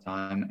broke all the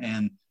time.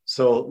 And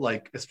so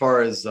like, as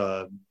far as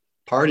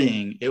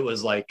partying, it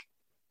was like,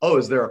 oh,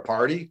 is there a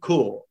party?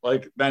 Cool.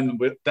 Like then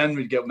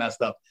we'd get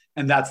messed up.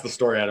 And that's the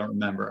story I don't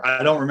remember.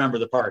 I don't remember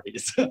the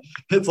parties.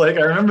 It's like,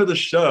 I remember the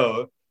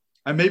show.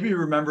 I maybe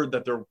remembered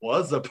that there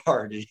was a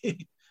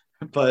party,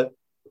 but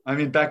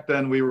back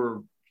then we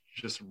were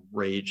just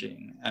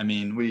raging.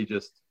 We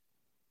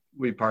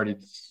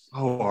partied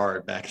so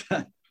hard back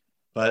then.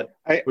 But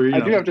I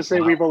do have to say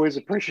we've always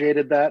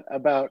appreciated that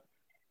about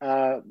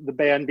the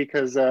band,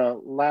 because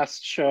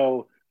last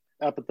show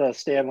up at the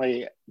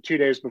Stanley 2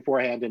 days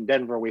beforehand in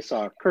Denver, we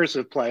saw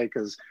Cursive play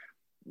because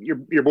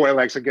your boy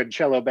likes a good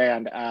cello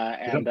band,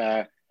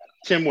 and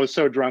Tim was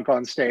so drunk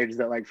on stage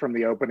that like from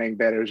the opening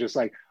bit, it was just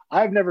like,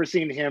 I've never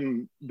seen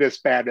him this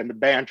bad, and the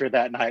banter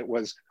that night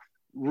was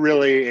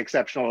really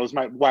exceptional. It was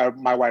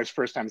my wife's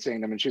first time seeing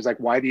them, and she's like,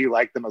 "Why do you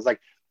like them?" I was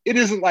like, "It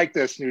isn't like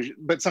this,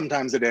 but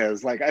sometimes it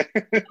is." Like,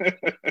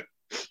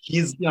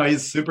 he's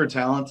super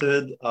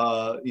talented.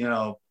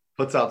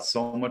 Puts out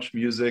so much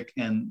music,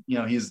 and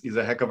he's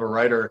a heck of a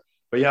writer.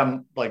 But yeah,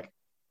 I'm like,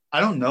 I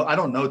don't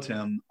know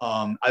Tim.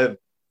 I've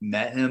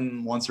met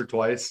him once or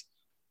twice,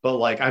 but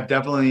like I've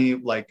definitely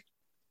like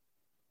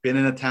been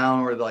in a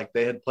town where like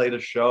they had played a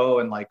show,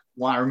 and like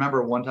I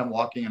remember one time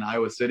walking in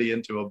Iowa City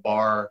into a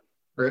bar,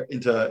 or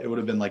it would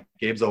have been like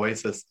Gabe's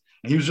Oasis,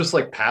 and he was just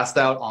like passed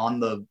out on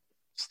the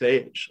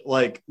stage,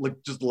 like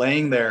just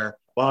laying there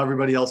while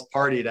everybody else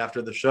partied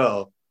after the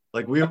show.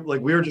 Like we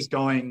were just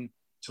going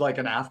to like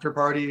an after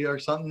party or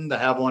something to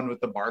have one with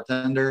the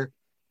bartender,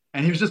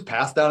 and he was just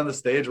passed out on the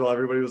stage while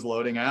everybody was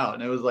loading out.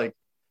 And it was like,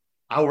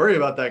 I worry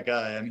about that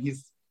guy. I mean,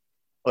 he's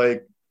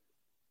like,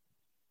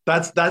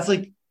 that's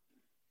like,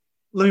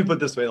 let me put it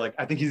this way. Like,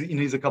 I think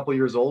he's a couple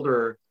years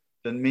older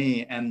than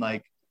me. And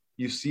like,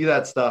 you see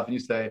that stuff and you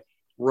say,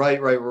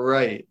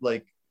 right.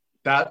 Like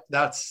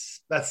that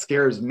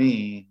scares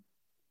me.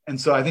 And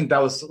so I think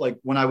that was like,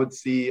 when I would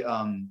see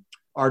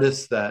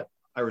artists that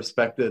I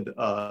respected,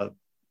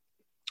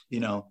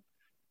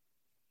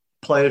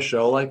 play a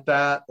show like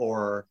that,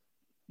 or,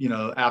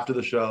 after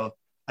the show,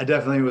 I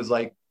definitely was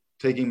like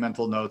taking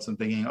mental notes and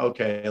thinking,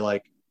 okay,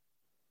 like,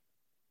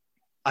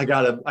 I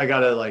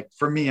gotta like,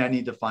 for me, I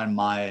need to find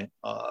my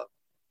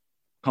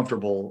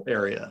comfortable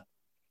area,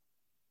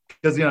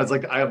 because it's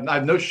like I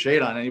have no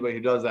shade on anybody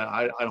who does that.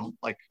 I don't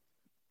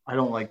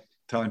like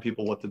telling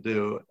people what to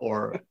do,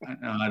 or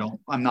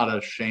I'm not a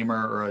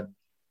shamer or a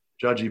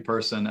judgy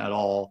person at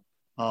all.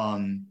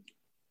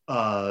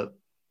 But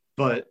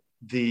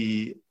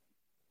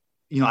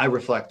I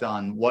reflect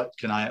on what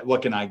can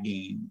I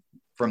gain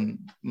from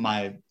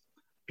my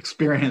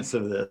experience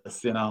of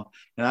this,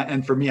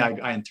 and for me, I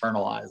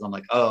internalize. I'm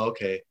like, oh,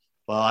 okay,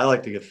 well, I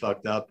like to get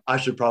fucked up, I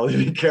should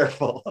probably be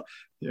careful.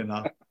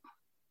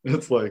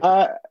 It's like,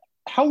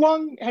 how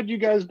long had you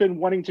guys been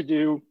wanting to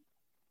do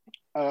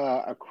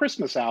a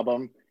Christmas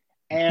album,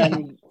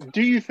 and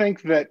do you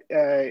think that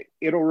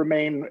it'll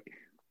remain?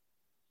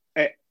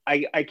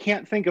 I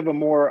can't think of a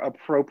more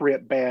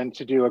appropriate band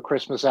to do a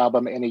Christmas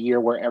album in a year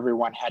where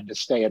everyone had to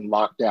stay in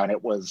lockdown.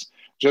 It was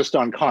just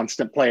on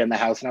constant play in the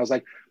house, and I was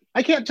like,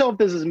 I can't tell if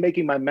this is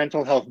making my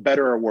mental health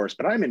better or worse,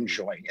 but I'm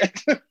enjoying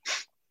it.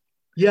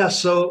 Yeah,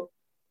 so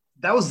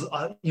that was,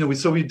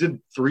 we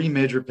did 3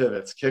 major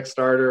pivots: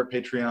 Kickstarter,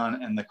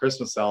 Patreon, and the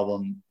Christmas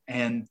album.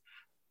 And,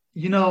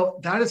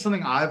 that is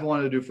something I've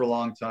wanted to do for a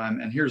long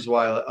time. And here's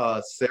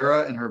why.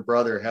 Sarah and her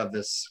brother have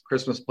this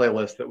Christmas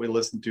playlist that we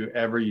listen to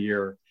every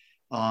year.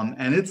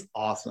 And it's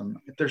awesome.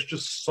 There's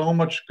just so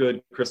much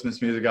good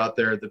Christmas music out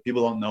there that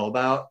people don't know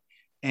about.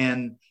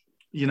 And,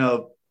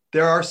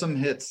 there are some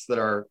hits that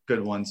are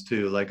good ones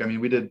too. Like, I mean,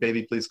 we did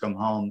Baby Please Come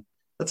Home.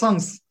 That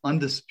song's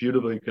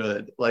undisputably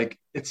good. Like,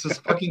 it's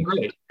just fucking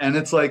great. And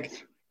it's like,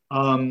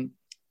 Darlene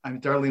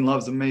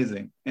Love's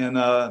amazing.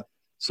 And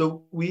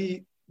so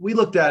we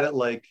looked at it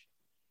like,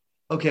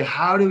 okay,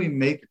 how do we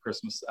make a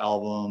Christmas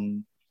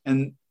album?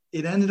 And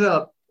it ended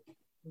up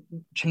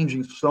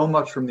changing so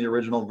much from the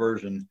original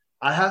version.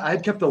 I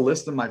had kept a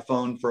list on my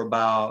phone for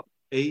about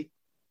 8-9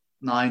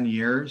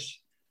 years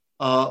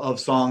of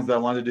songs that I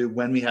wanted to do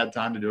when we had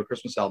time to do a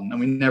Christmas album, and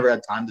we never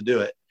had time to do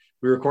it.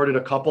 We recorded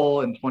a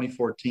couple in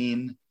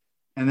 2014,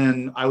 and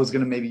then I was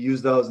going to maybe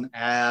use those and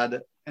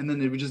add, and then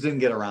we just didn't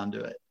get around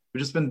to it.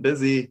 We've just been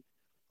busy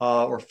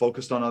or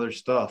focused on other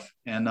stuff.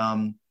 And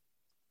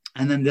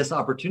then this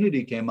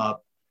opportunity came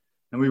up,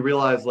 and we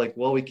realized like,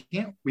 well, we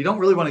don't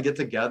really want to get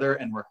together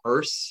and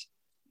rehearse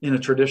in a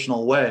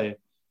traditional way.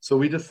 So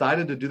we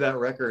decided to do that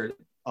record.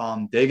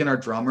 Dagan, our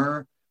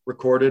drummer,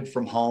 recorded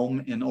from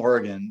home in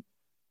Oregon.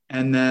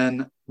 And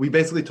then we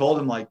basically told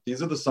him, like,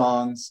 these are the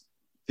songs,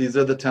 these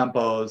are the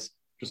tempos,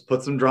 just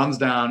put some drums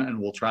down and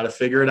we'll try to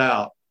figure it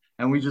out.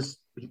 And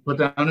he put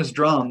down his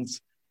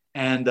drums,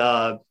 and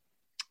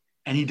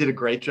he did a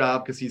great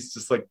job because he's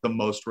just like the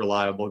most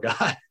reliable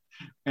guy.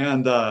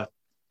 And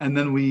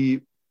then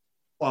we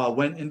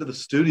went into the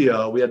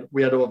studio. We had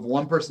to have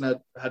one person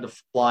that had to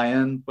fly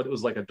in, but it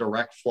was like a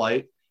direct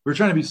flight. We were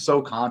trying to be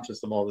so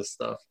conscious of all this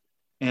stuff.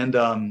 And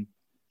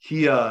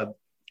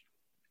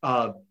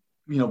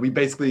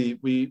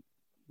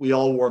we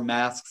all wore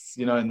masks,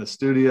 in the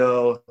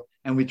studio,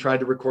 and we tried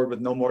to record with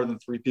no more than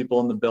 3 people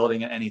in the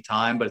building at any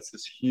time. But it's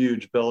this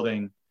huge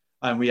building,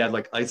 and we had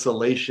like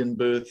isolation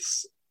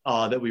booths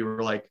that we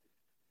were like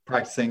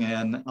practicing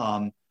in.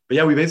 But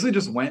yeah, we basically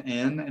just went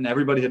in, and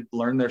everybody had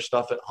learned their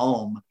stuff at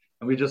home,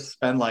 and we just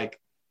spent like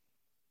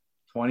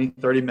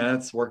 20-30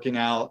 minutes working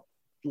out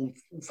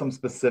some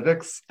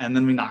specifics, and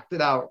then we knocked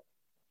it out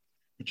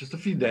just a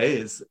few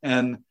days.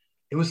 And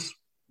it was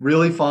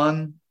really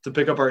fun to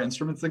pick up our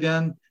instruments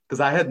again, because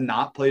I had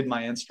not played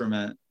my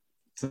instrument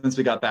since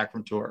we got back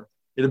from tour.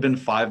 It had been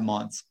 5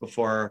 months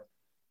before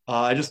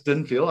I just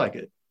didn't feel like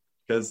it,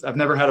 because I've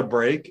never had a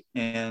break.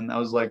 And I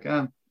was like,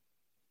 I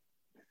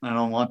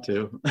don't want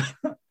to.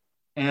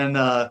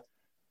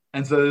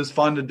 And so it was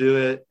fun to do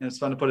it, and it's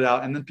fun to put it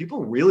out. And then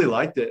people really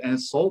liked it, and it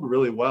sold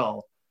really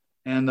well.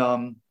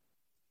 And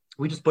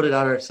we just put it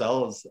out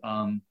ourselves.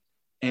 I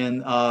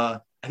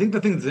think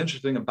the thing that's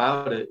interesting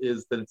about it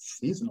is that it's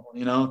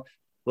seasonal,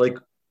 like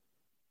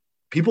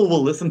people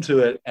will listen to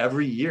it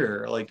every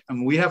year. Like, I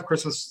mean, we have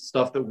Christmas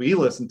stuff that we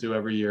listen to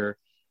every year,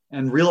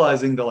 and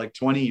realizing that like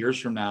 20 years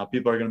from now,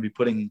 people are going to be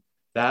putting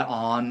that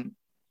on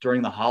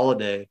during the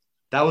holiday.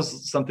 That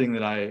was something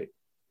that I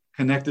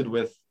connected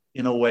with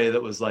in a way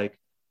that was like,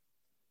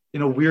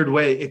 in a weird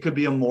way, it could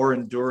be a more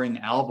enduring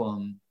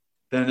album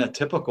than a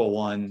typical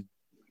one,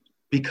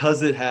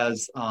 because it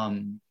has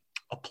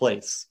a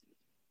place,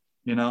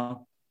 I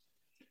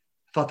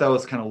thought that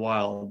was kind of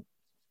wild.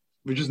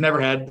 There's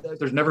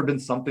never been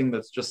something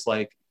that's just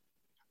like,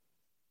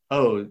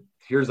 oh,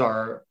 here's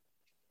our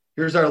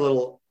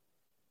little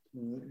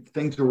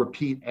thing to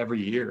repeat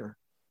every year.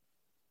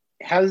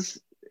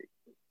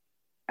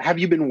 Have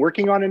you been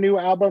working on a new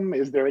album?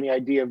 Is there any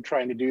idea of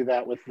trying to do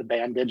that with the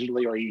band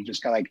digitally, or are you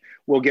just kind of like,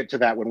 we'll get to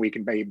that when we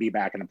can be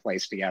back in a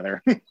place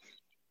together?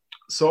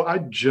 So I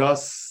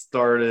just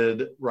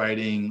started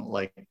writing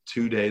like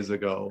 2 days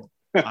ago.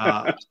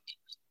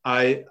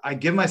 I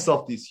give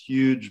myself these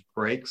huge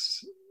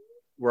breaks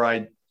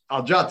where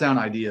I'll jot down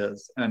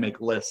ideas and I make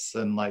lists,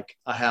 and like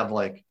I have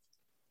like,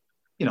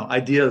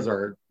 ideas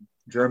are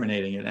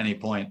germinating at any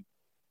point.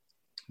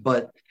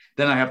 But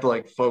then I have to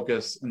like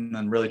focus and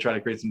then really try to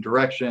create some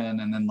direction,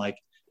 and then like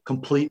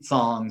complete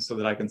songs so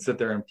that I can sit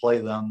there and play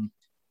them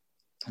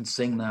and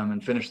sing them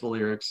and finish the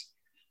lyrics.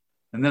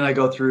 And then I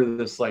go through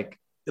this like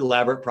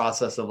elaborate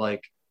process of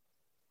like,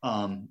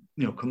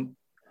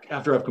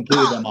 after I've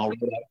completed them, I'll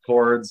write out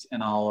chords,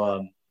 and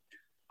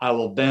I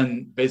will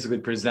then basically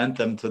present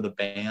them to the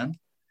band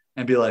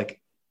and be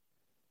like,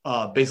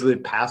 basically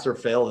pass or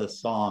fail this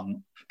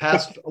song.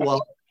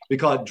 Well, we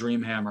call it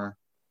Dreamhammer.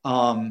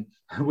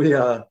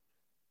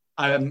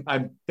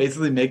 I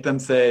basically make them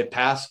say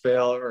pass,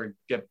 fail, or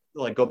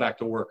go back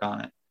to work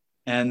on it.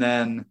 And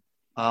then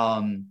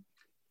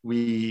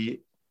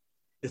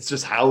it's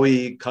just how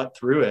we cut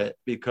through it,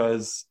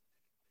 because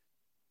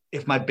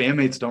if my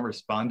bandmates don't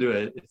respond to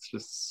it, it's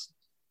just,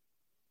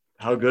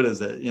 how good is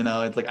it?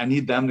 It's like, I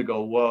need them to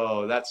go,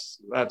 whoa, that's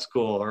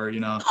cool. Or,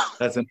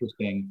 that's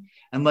interesting.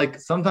 And like,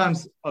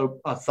 sometimes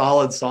a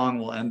solid song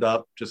will end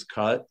up just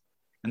cut,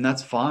 and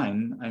that's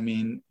fine. I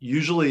mean,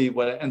 usually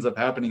what ends up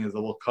happening is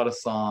that we'll cut a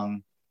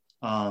song,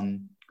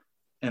 and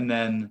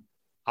then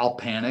I'll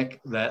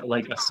panic that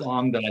like a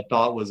song that I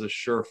thought was a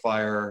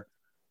surefire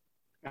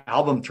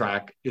album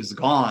track is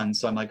gone.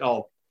 So I'm like,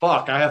 oh,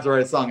 fuck, I have to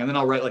write a song. And then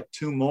I'll write like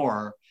 2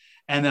 more.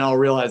 And then I'll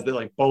realize that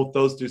like both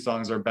those 2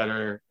 songs are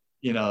better,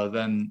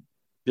 than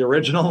the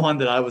original one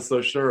that I was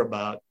so sure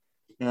about.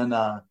 And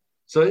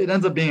so it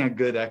ends up being a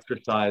good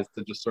exercise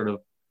to just sort of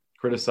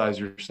criticize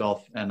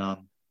yourself and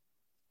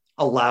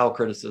allow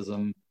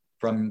criticism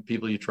from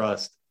people you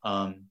trust.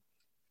 But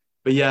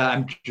yeah,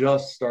 I'm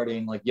just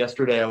starting. Like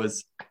yesterday I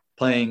was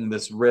playing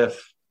this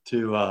riff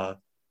to, and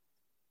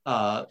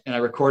I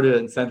recorded it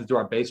and sent it to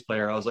our bass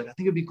player. I was like, I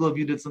think it'd be cool if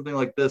you did something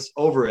like this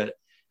over it.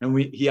 And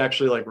he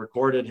actually like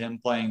recorded him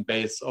playing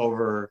bass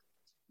over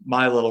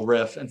my little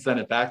riff and sent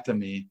it back to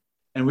me.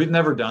 And we've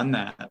never done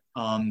that.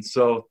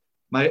 So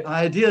my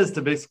idea is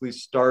to basically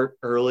start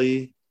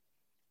early.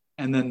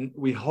 And then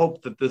we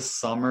hope that this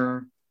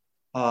summer,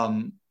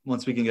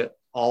 once we can get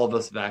all of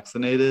us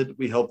vaccinated,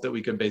 we hope that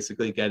we could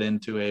basically get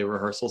into a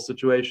rehearsal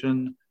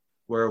situation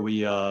where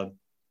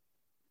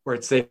where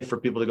it's safe for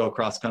people to go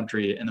cross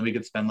country. And then we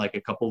could spend like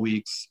a couple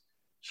weeks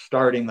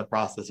starting the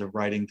process of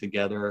writing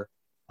together.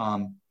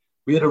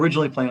 We had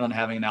originally planned on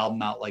having an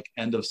album out like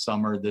end of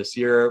summer this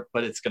year,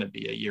 but it's going to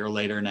be a year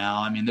later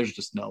now. I mean, there's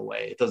just no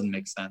way. It doesn't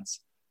make sense.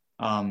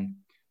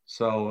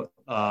 So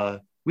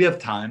we have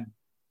time,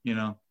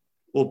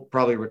 we'll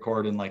probably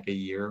record in like a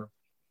year.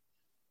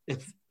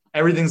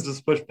 Everything's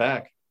just pushed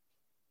back.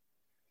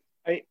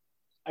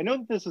 I know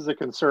that this is a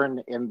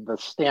concern in the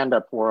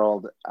stand-up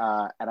world,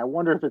 and I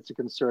wonder if it's a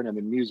concern in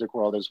the music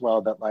world as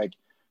well, that like,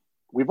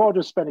 we've all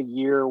just spent a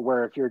year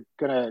where if you're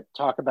going to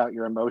talk about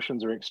your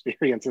emotions or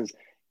experiences,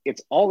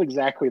 it's all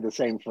exactly the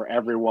same for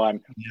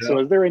everyone. Yeah. So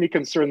is there any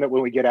concern that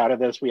when we get out of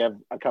this, we have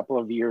a couple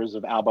of years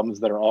of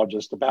albums that are all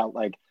just about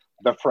like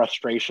the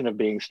frustration of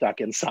being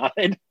stuck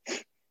inside?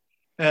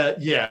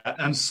 Yeah.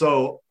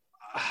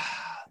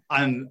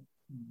 I'm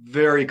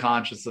very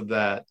conscious of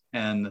that.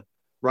 And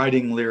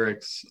writing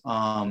lyrics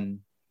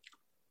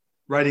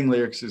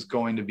is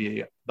going to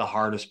be the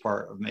hardest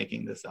part of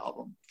making this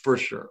album for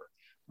sure.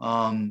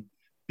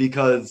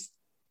 Because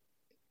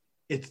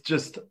it's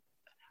just,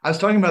 I was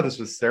talking about this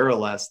with Sarah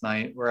last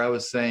night, where I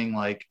was saying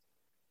like,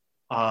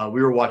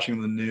 we were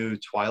watching the new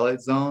Twilight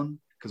Zone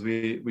because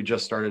we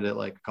just started it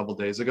like a couple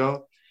days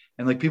ago.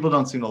 and like people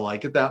don't seem to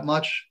like it that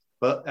much.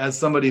 But as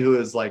somebody who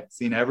has like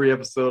seen every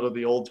episode of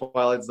the old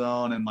Twilight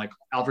Zone and like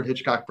Alfred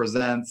Hitchcock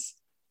Presents,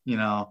 you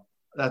know,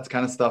 that's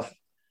kind of stuff,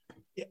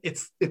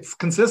 it's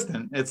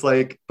consistent. It's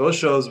like those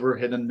shows were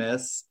hit and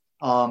miss.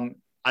 I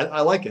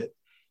like it.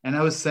 And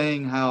I was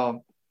saying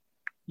how,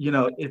 you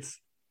know, it's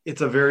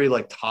a very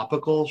like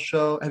topical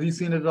show. Have you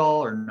seen it at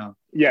all or no?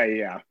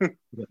 Yeah.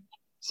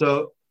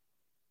 So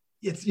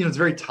it's, you know, it's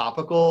very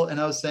topical. And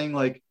I was saying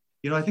like,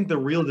 you know, I think the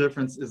real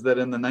difference is that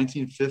in the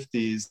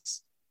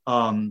 1950s,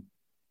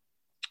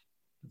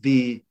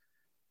 the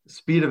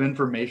speed of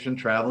information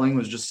traveling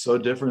was just so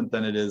different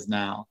than it is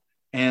now.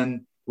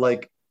 And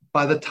like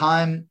by the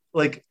time,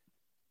 like,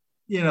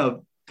 you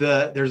know,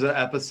 there's an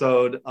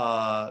episode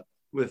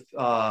with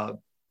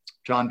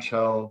John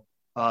Cho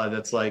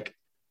that's like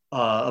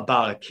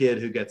about a kid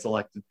who gets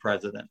elected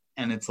president,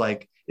 and it's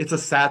like it's a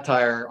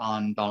satire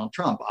on Donald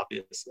Trump,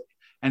 obviously.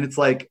 And it's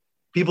like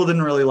people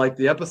didn't really like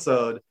the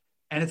episode,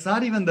 and it's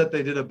not even that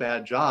they did a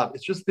bad job.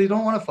 It's just they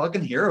don't want to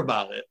fucking hear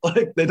about it.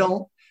 Like they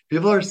don't.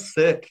 People are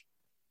sick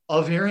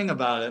of hearing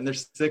about it, and they're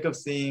sick of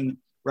seeing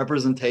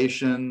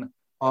representation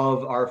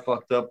of our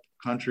fucked up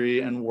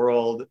country and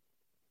world.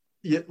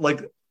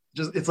 Like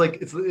just it's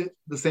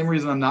the same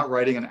reason I'm not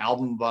writing an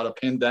album about a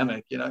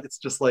pandemic. You know, it's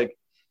just like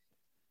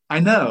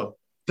I know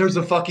there's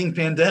a fucking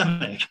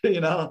pandemic.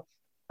 You know,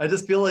 I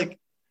just feel like,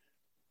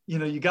 you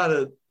know, you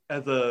gotta,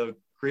 as a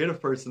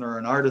creative person or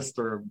an artist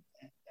or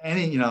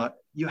any, you know,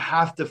 you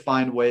have to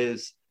find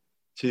ways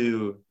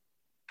to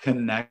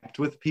connect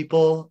with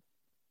people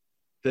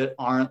that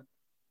aren't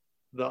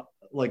the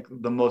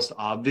most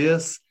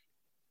obvious.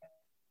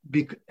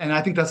 And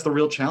I think that's the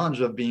real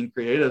challenge of being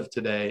creative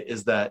today,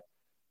 is that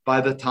by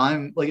the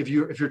time, like if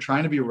you're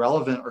trying to be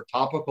relevant or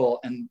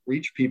topical and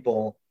reach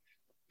people,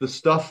 the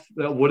stuff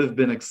that would have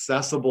been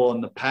accessible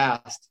in the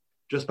past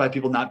just by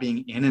people not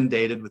being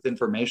inundated with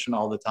information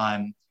all the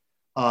time,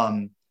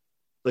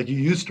 like you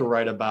used to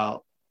write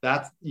about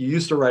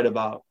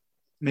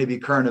maybe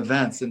current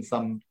events in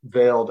some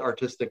veiled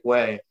artistic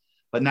way,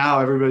 but now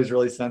everybody's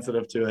really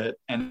sensitive to it.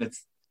 And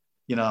it's,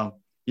 you know,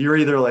 you're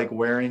either like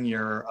wearing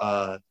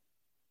the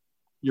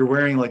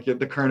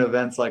current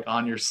events like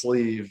on your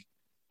sleeve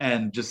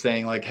and just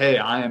saying like, hey,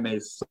 I am a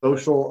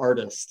social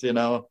artist, you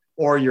know,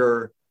 or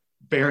you're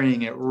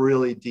burying it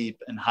really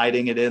deep and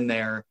hiding it in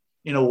there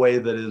in a way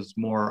that is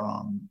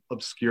more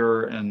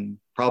obscure and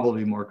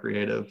probably more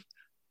creative.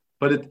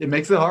 But it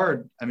makes it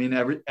hard. I mean,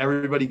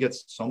 everybody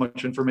gets so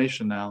much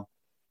information now.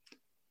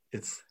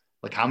 It's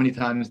like, how many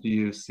times do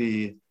you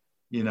see,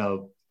 you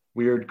know,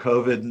 weird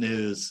COVID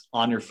news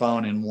on your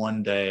phone in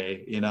one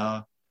day? You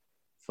know,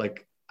 it's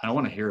like, I don't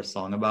want to hear a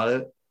song about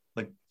it.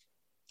 Like,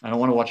 I don't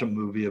want to watch a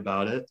movie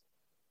about it.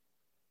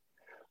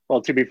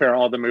 Well, to be fair,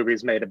 all the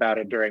movies made about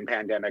it during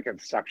pandemic have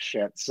sucked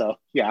shit. So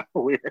yeah,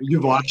 weird.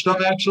 You've watched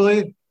them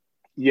actually?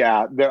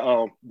 Yeah,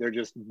 they're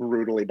just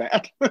brutally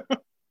bad.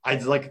 I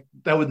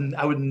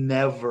would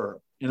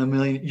never in a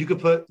million. You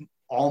could put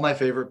all my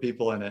favorite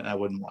people in it, and I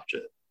wouldn't watch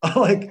it.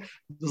 Like,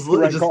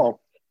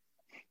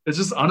 it's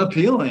just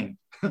unappealing.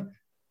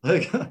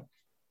 Like, I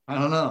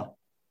don't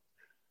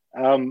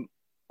know.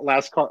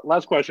 Last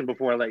question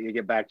before I let you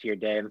get back to your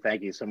day, and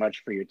thank you so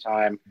much for your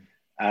time.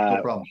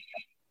 No problem.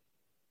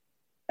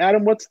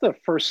 Adam, what's the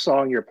first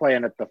song you're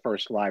playing at the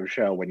first live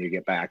show when you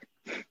get back?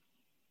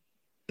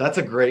 That's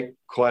a great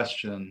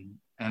question,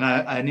 and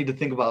I need to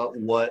think about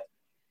what.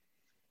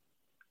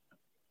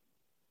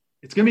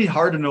 It's going to be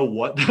hard to know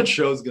what that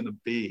show is going to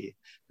be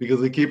because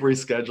we keep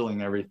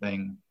rescheduling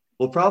everything.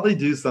 We'll probably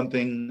do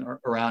something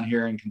around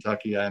here in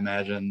Kentucky, I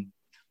imagine.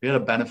 We had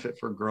a benefit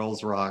for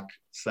Girls Rock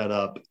set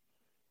up,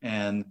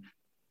 and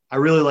I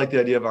really like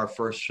the idea of our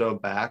first show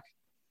back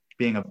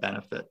being a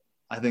benefit.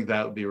 I think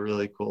that would be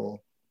really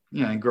cool.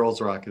 You know, and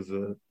Girls Rock is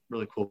a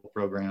really cool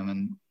program,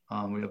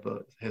 and we have a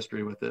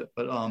history with it.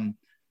 But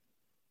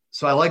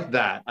so I like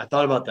that. I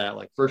thought about that,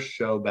 like first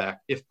show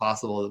back, if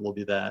possible, it will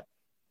be that.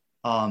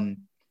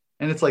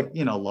 And it's like,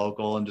 you know,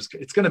 local and just,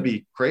 it's going to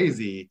be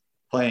crazy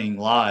playing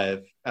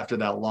live after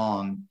that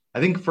long.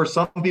 I think for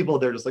some people,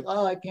 they're just like,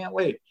 oh, I can't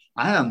wait.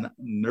 I am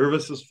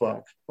nervous as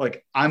fuck.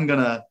 Like, I'm going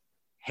to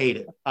hate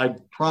it. I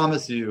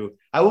promise you,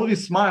 I will be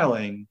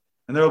smiling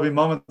and there will be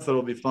moments that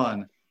will be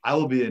fun. I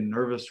will be a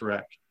nervous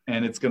wreck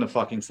and it's going to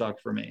fucking suck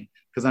for me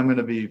because I'm going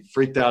to be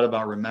freaked out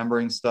about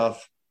remembering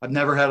stuff. I've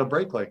never had a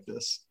break like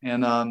this.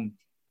 And,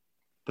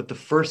 but the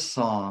first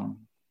song,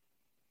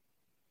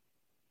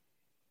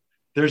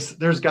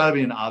 there's got to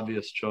be an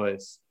obvious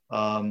choice,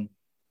 like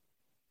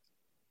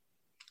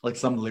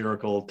some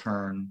lyrical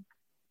turn.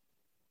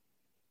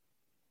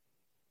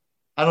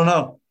 I don't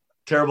know.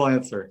 Terrible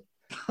answer.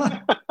 Do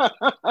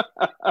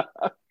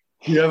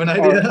you have an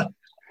idea?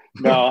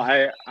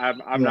 No,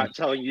 I'm not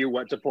telling you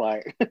what to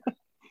play.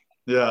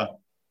 Yeah.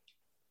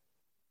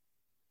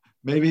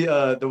 Maybe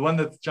the one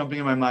that's jumping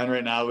in my mind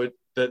right now would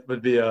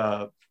be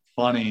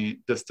funny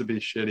just to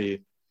be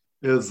shitty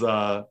is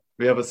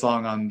we have a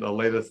song on the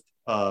latest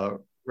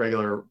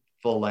regular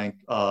full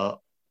length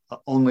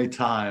Only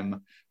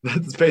Time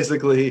that's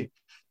basically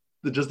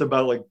just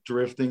about like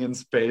drifting in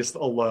space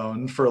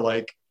alone for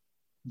like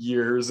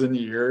years and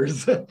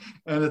years. And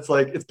it's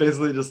like, it's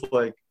basically just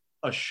like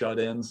a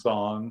shut-in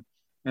song.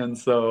 And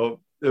so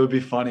it would be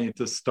funny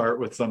to start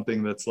with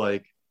something that's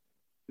like,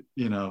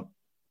 you know,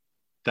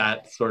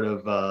 that sort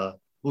of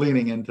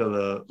leaning into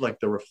the like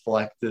the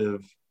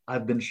reflective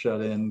I've been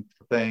shut in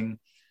thing,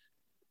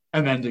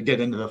 and then to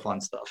get into the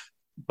fun stuff,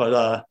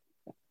 but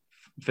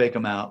fake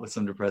them out with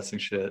some depressing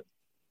shit.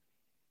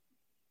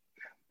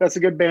 That's a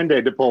good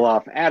Band-Aid to pull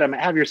off. Adam,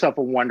 have yourself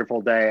a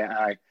wonderful day.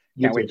 I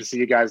can't wait to see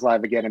you guys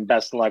live again, and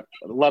best of luck.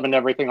 Loving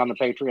everything on the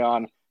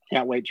Patreon.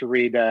 Can't wait to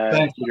read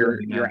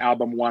your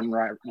album one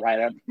right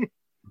up.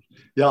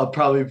 Yeah, I'll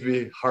probably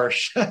be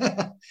harsh.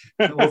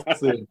 We'll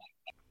see.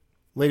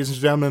 Ladies and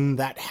gentlemen,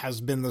 that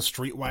has been the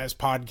Streetwise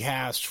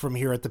podcast from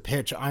here at The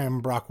Pitch. I am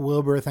Brock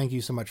Wilbur. Thank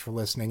you so much for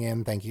listening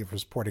in. Thank you for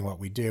supporting what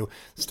we do.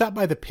 Stop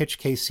by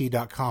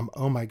thepitchkc.com.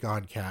 Oh my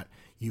God, Kat,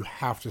 you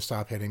have to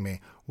stop hitting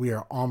me. We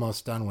are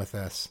almost done with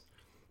this.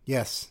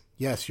 Yes,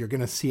 you're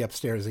going to see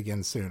upstairs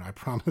again soon. I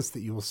promise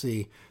that you will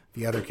see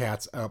the other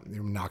cats. Oh,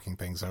 you're knocking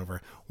things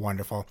over.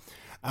 Wonderful.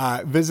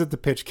 Visit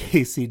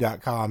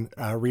thepitchkc.com.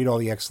 Read all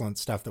the excellent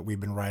stuff that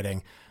we've been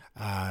writing.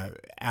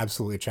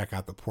 Absolutely check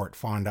out the Port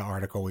Fonda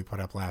article we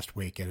put up last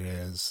week. It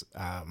is,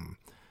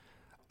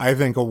 I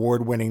think,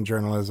 award-winning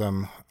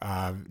journalism,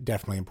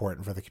 definitely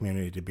important for the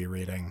community to be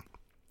reading.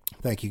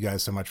 Thank you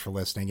guys so much for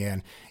listening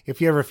in. If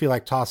you ever feel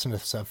like tossing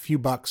us a few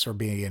bucks or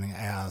being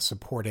a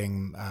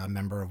supporting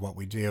member of what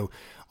we do,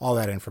 all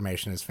that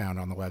information is found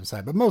on the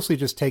website. But mostly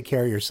just take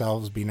care of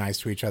yourselves, be nice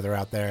to each other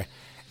out there,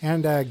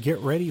 and get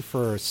ready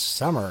for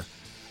summer.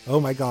 Oh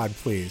my God,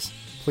 please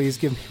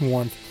give me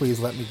warmth. Please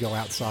let me go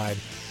outside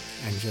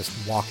and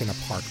just walk in a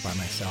park by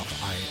myself.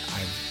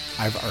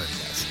 I've earned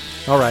this.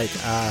 All right.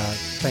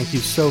 Thank you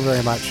so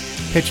very much.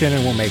 Pitch in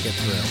and we'll make it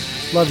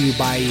through. Love you.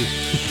 Bye.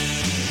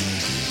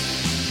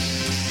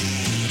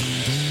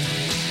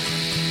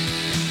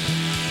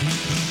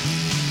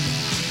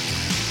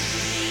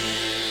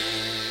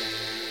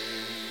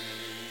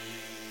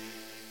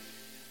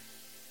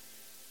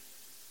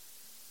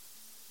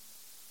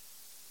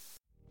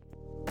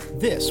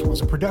 This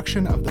was a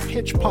production of the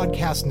Pitch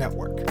Podcast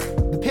Network.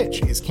 The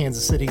Pitch is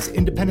Kansas City's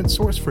independent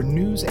source for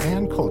news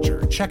and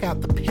culture. Check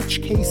out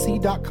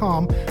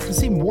thepitchkc.com to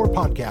see more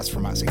podcasts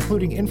from us,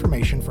 including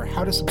information for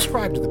how to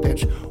subscribe to The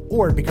Pitch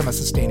or become a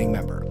sustaining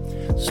member.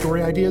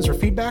 Story ideas or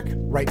feedback?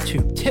 Write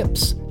to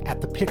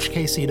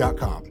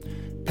tips@thepitchkc.com.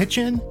 Pitch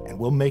in and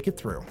we'll make it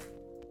through.